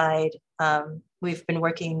theoretical side, we've been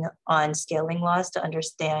working on scaling laws to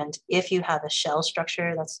understand if you have a shell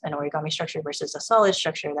structure that's an origami structure versus a solid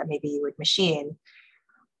structure that maybe you would machine,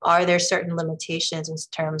 are there certain limitations in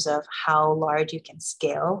terms of how large you can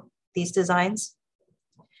scale these designs?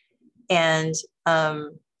 And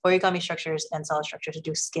origami structures and solid structures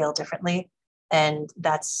do scale differently, and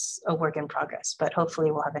that's a work in progress, but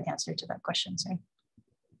hopefully we'll have an answer to that question soon.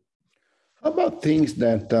 How about things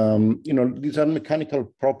that, these are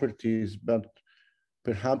mechanical properties, but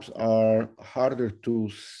perhaps are harder to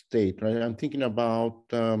state, right? I'm thinking about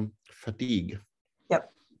fatigue.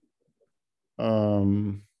 Yep.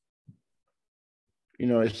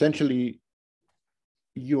 Essentially,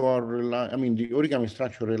 you are the origami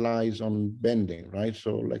structure relies on bending, right?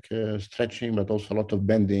 So like stretching, but also a lot of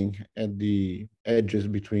bending at the edges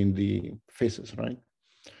between the faces, right?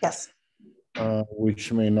 Yes.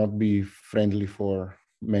 Which may not be friendly for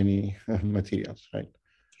many materials, right?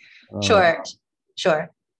 Sure.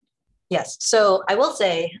 Yes. So I will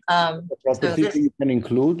say, properties you can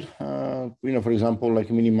include, for example,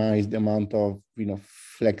 like minimize the amount of,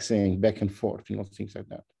 flexing back and forth, things like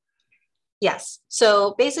that. Yes.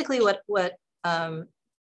 So basically so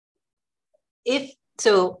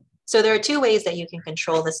there are two ways that you can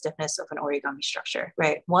control the stiffness of an origami structure,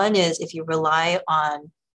 right? One is if you rely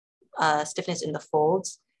on stiffness in the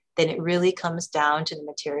folds, then it really comes down to the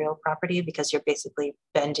material property, because you're basically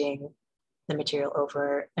bending the material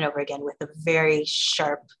over and over again with a very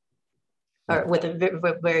sharp, or with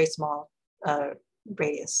a very small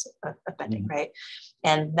radius of bending, right?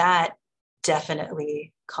 And that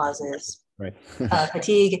definitely causes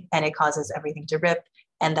fatigue, and it causes everything to rip.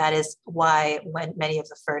 And that is why when many of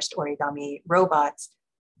the first origami robots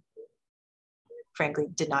frankly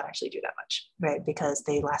did not actually do that much, right? Because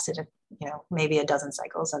they lasted, maybe a dozen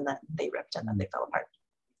cycles and then they ripped and then they fell apart.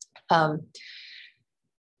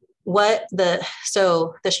 So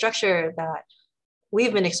the structure that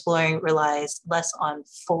we've been exploring relies less on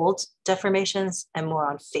fold deformations and more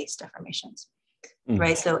on face deformations,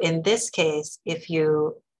 right? So in this case, if you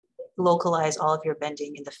localize all of your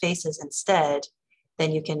bending in the faces instead,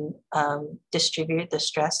 then you can distribute the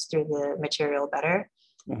stress through the material better,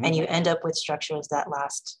 and you end up with structures that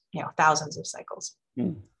last, thousands of cycles.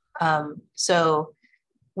 So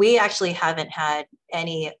we actually haven't had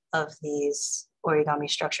any of these origami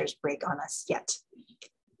structures break on us yet.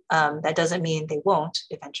 That doesn't mean they won't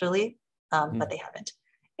eventually, but they haven't.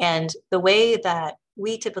 And the way that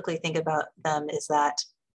we typically think about them is that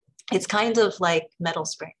it's kind of like metal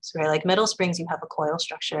springs, right? Like metal springs, you have a coil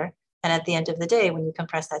structure. And at the end of the day, when you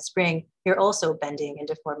compress that spring, you're also bending and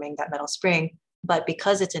deforming that metal spring. But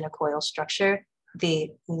because it's in a coil structure, the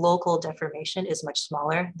local deformation is much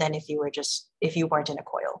smaller than if you weren't in a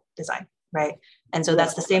coil design, right? And so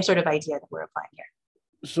that's the same sort of idea that we're applying here.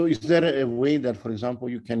 So is there a way that, for example,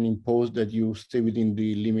 you can impose that you stay within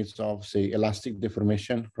the limits of, say, elastic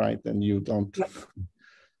deformation, right? And you don't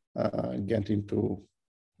get into,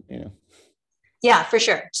 Yeah, for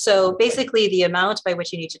sure. So basically the amount by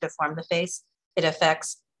which you need to deform the face, it affects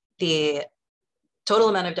the total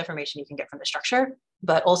amount of deformation you can get from the structure,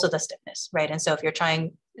 but also the stiffness, right? And so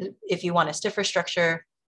if you want a stiffer structure,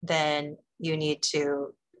 then you need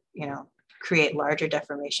to, create larger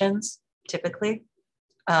deformations typically,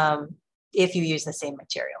 if you use the same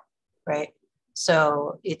material, right? So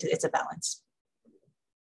it's a balance.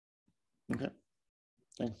 Okay,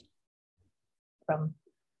 thanks.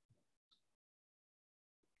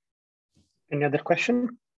 Any other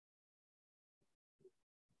question?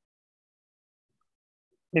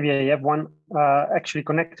 Maybe I have one actually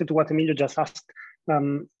connected to what Emilio just asked.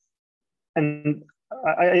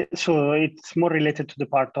 So it's more related to the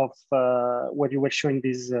part of where you were showing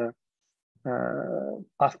this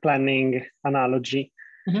path planning analogy.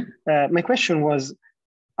 My question was,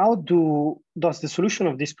 how does the solution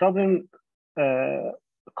of this problem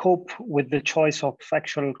cope with the choice of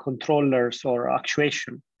actual controllers or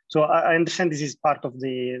actuation? So I understand this is part of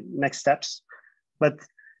the next steps, but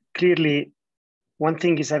clearly one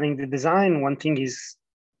thing is having the design, one thing is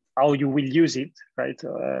how you will use it, right?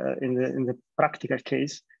 In the practical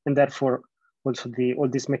case, and therefore also all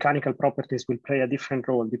these mechanical properties will play a different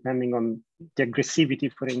role depending on the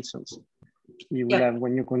aggressivity, for instance, you will have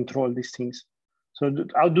when you control these things. So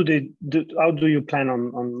how do you plan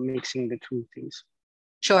on mixing the two things?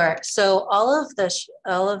 Sure. So all of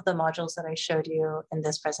the modules that I showed you in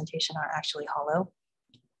this presentation are actually hollow,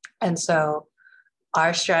 and so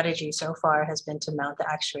our strategy so far has been to mount the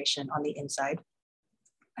actuation on the inside.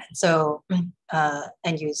 So,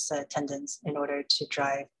 and use tendons in order to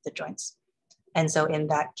drive the joints. And so in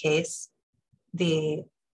that case, the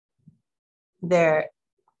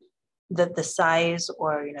size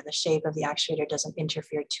or the shape of the actuator doesn't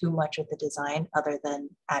interfere too much with the design other than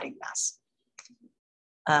adding mass.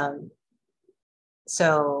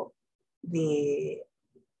 So the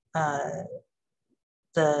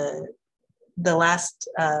last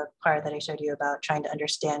part that I showed you about trying to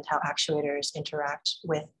understand how actuators interact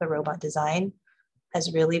with the robot design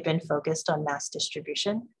has really been focused on mass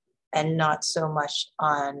distribution and not so much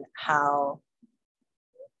on how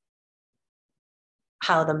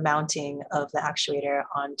the mounting of the actuator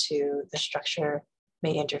onto the structure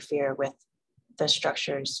may interfere with the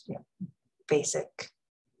structure's basic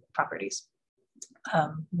properties.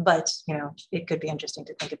 But it could be interesting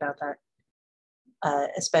to think about that.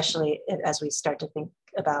 Especially as we start to think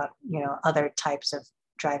about, other types of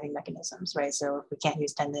driving mechanisms, right? So if we can't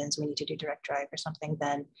use tendons, we need to do direct drive or something,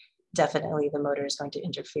 then definitely the motor is going to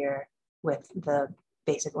interfere with the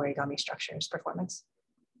basic origami structure's performance.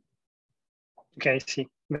 Okay, I see.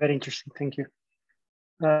 Very interesting. Thank you.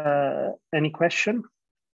 Any question?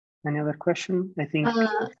 Any other question? I think.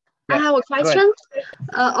 I have a question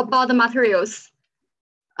about the materials.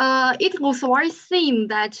 It was very thin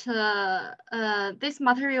that this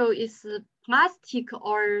material is plastic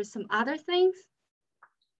or some other things?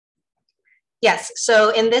 Yes,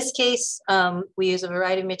 so in this case, we use a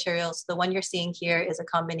variety of materials. The one you're seeing here is a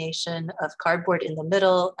combination of cardboard in the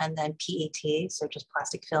middle and then PET, so just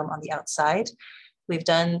plastic film on the outside. We've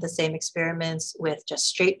done the same experiments with just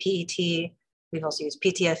straight PET. We've also used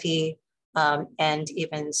PTFE and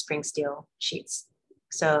even spring steel sheets.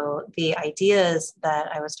 So the ideas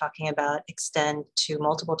that I was talking about extend to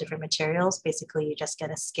multiple different materials. Basically, you just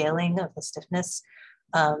get a scaling of the stiffness,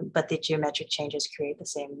 but the geometric changes create the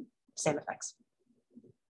same effects.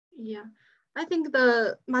 Yeah. I think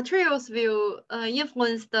the materials will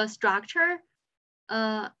influence the structure,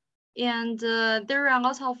 and there are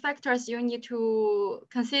lots of factors you need to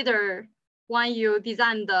consider when you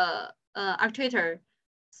design the actuator,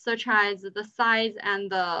 such as the size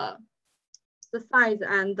and the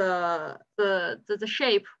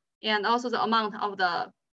shape, and also the amount of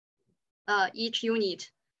the each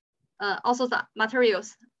unit. Also the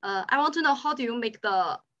materials. I want to know, how do you make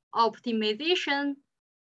the optimization,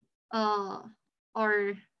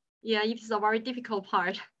 or yeah, it is a very difficult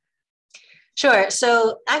part. Sure.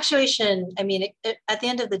 So actuation, I mean, at the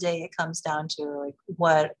end of the day, it comes down to like,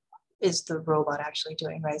 what is the robot actually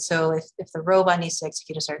doing, right? So if the robot needs to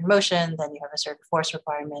execute a certain motion, then you have a certain force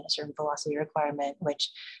requirement, a certain velocity requirement, which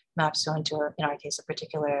maps onto, in our case, a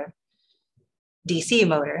particular DC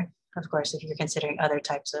motor. Of course, if you're considering other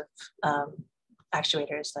types of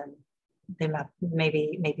actuators, then they map,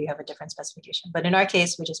 maybe you have a different specification. But in our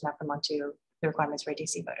case, we just map them onto the requirements for a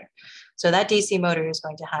DC motor. So that DC motor is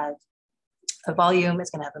going to have a volume,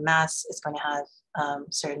 it's going to have a mass, it's going to have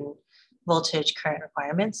certain voltage current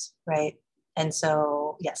requirements, right? And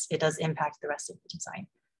so, yes, it does impact the rest of the design.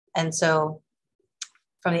 And so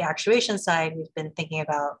from the actuation side, we've been thinking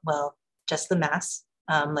about, well, just the mass,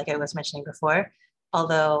 like I was mentioning before,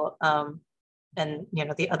 although, and you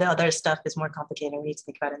know, the other stuff is more complicated, we need to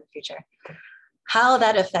think about it in the future. How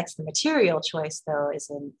that affects the material choice, though,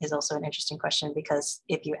 is also an interesting question, because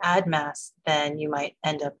if you add mass, then you might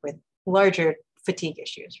end up with larger fatigue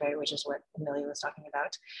issues, right? Which is what Amelia was talking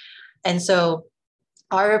about. And so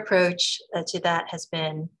our approach to that has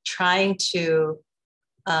been trying to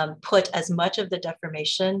put as much of the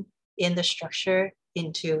deformation in the structure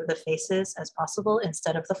into the faces as possible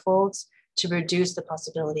instead of the folds, to reduce the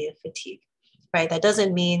possibility of fatigue, right? That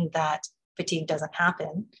doesn't mean that fatigue doesn't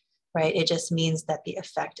happen, right? It just means that the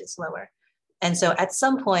effect is lower. And so at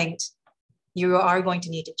some point, you are going to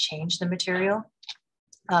need to change the material.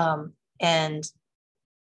 And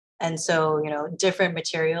so, you know, different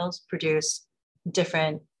materials produce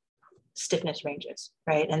different stiffness ranges,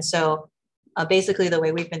 right? And so basically the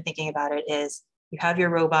way we've been thinking about it is, you have your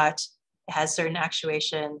robot, it has certain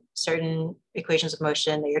actuation, certain equations of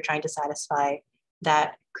motion that you're trying to satisfy,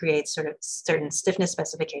 that creates sort of certain stiffness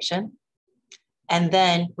specification. And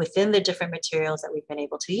then within the different materials that we've been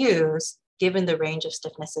able to use, given the range of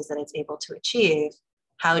stiffnesses that it's able to achieve,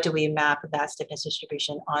 how do we map that stiffness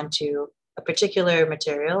distribution onto a particular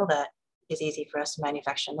material that is easy for us to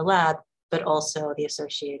manufacture in the lab, but also the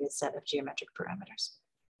associated set of geometric parameters.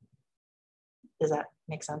 Does that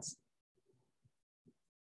make sense?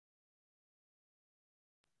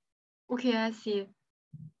 Okay, I see.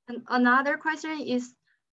 And another question is,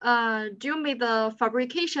 do you make the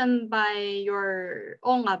fabrication by your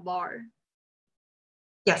own oppor?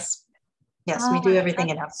 Yes. Yes, we do everything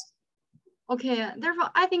in-house. Okay, therefore,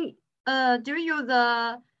 I think, do you use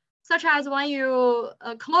such as when you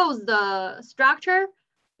close the structure,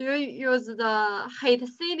 do you use the heat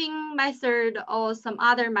sealing method or some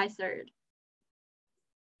other method?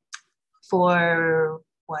 For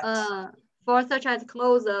what? For such as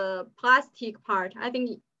close the plastic part. I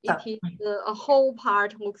think it is a whole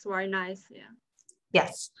part looks very nice. Yeah.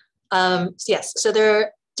 Yes. Yes. So there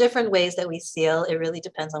are different ways that we seal. It really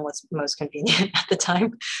depends on what's most convenient at the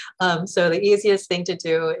time. So the easiest thing to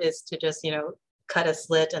do is to just, you know, cut a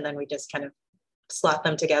slit and then we just kind of slot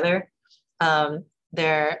them together.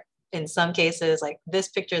 There, in some cases, like this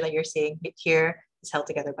picture that you're seeing here is held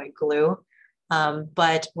together by glue.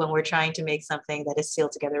 But when we're trying to make something that is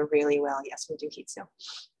sealed together really well, yes, we do heat seal.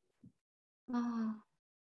 Oh,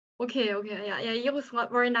 okay, yeah, it looks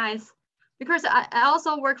very nice. Because I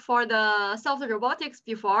also work for the soft robotics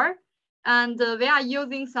before, and we are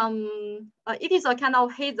using some, it is a kind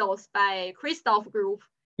of hazels by Christoph Group.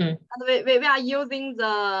 And we are using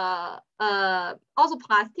the also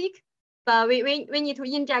plastic, but we need to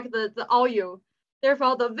inject the oil.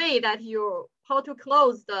 Therefore, the way that how to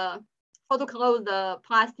close the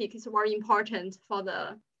plastic is very important for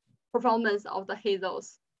the performance of the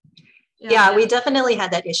hazels. Yeah, we definitely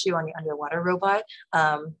had that issue on the underwater robot,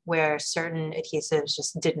 where certain adhesives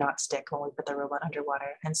just did not stick when we put the robot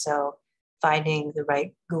underwater. And so finding the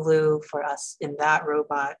right glue for us in that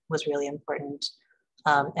robot was really important.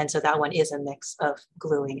 And so that one is a mix of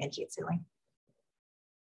gluing and heat sealing.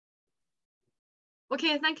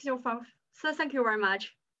 Okay, thank you, Prof. So thank you very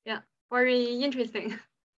much. Yeah, very interesting.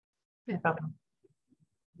 No problem.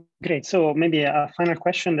 Great. So maybe a final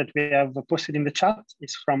question that we have posted in the chat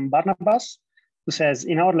is from Barnabas, who says,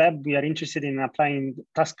 in our lab, we are interested in applying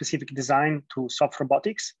task-specific design to soft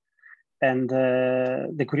robotics. And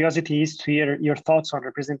the curiosity is to hear your thoughts on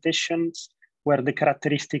representations where the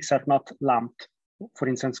characteristics are not lumped, for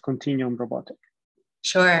instance, continuum robotic?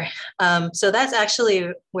 Sure. So that's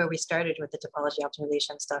actually where we started with the topology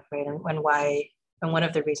optimization stuff, right? And one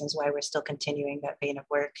of the reasons why we're still continuing that vein of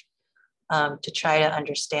work, to try to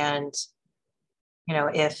understand,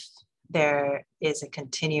 if there is a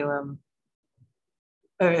continuum,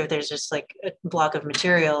 or if there's just like a block of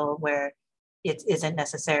material where it isn't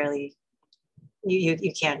necessarily,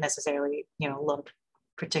 you can't necessarily, lump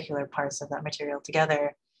particular parts of that material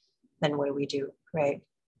together, then what do we do, right?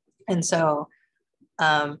 And so,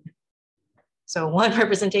 so one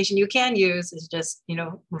representation you can use is just,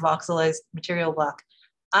 voxelized material block.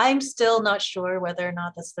 I'm still not sure whether or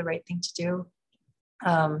not that's the right thing to do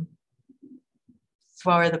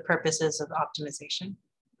for the purposes of optimization,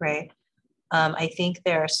 right? I think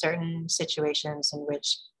there are certain situations in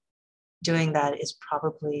which doing that is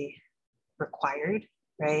probably required,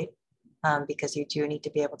 right? Because you do need to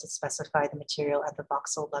be able to specify the material at the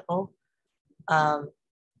voxel level.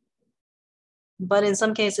 But in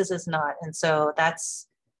some cases it's not. And so that's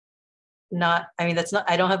not, I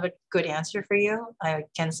don't have a good answer for you. I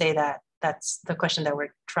can say that that's the question that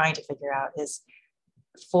we're trying to figure out is,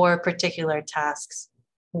 for particular tasks,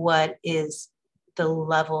 what is the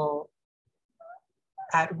level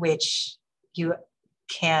at which you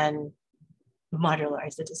can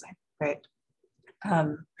modularize the design, right?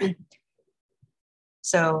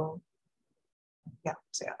 So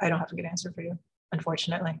I don't have a good answer for you,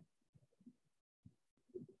 unfortunately.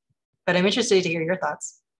 But I'm interested to hear your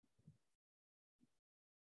thoughts.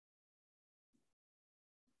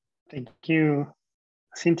 Thank you,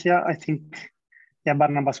 Cynthia. I think,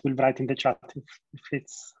 Barnabas will write in the chat if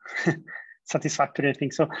it's satisfactory, I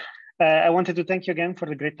think. So I wanted to thank you again for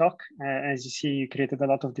the great talk. As you see, you created a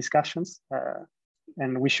lot of discussions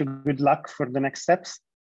and wish you good luck for the next steps.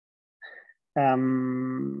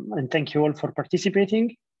 And thank you all for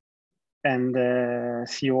participating, and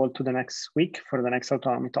see you all to the next week for the next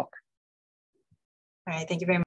Autonomy Talk. All right, thank you very much.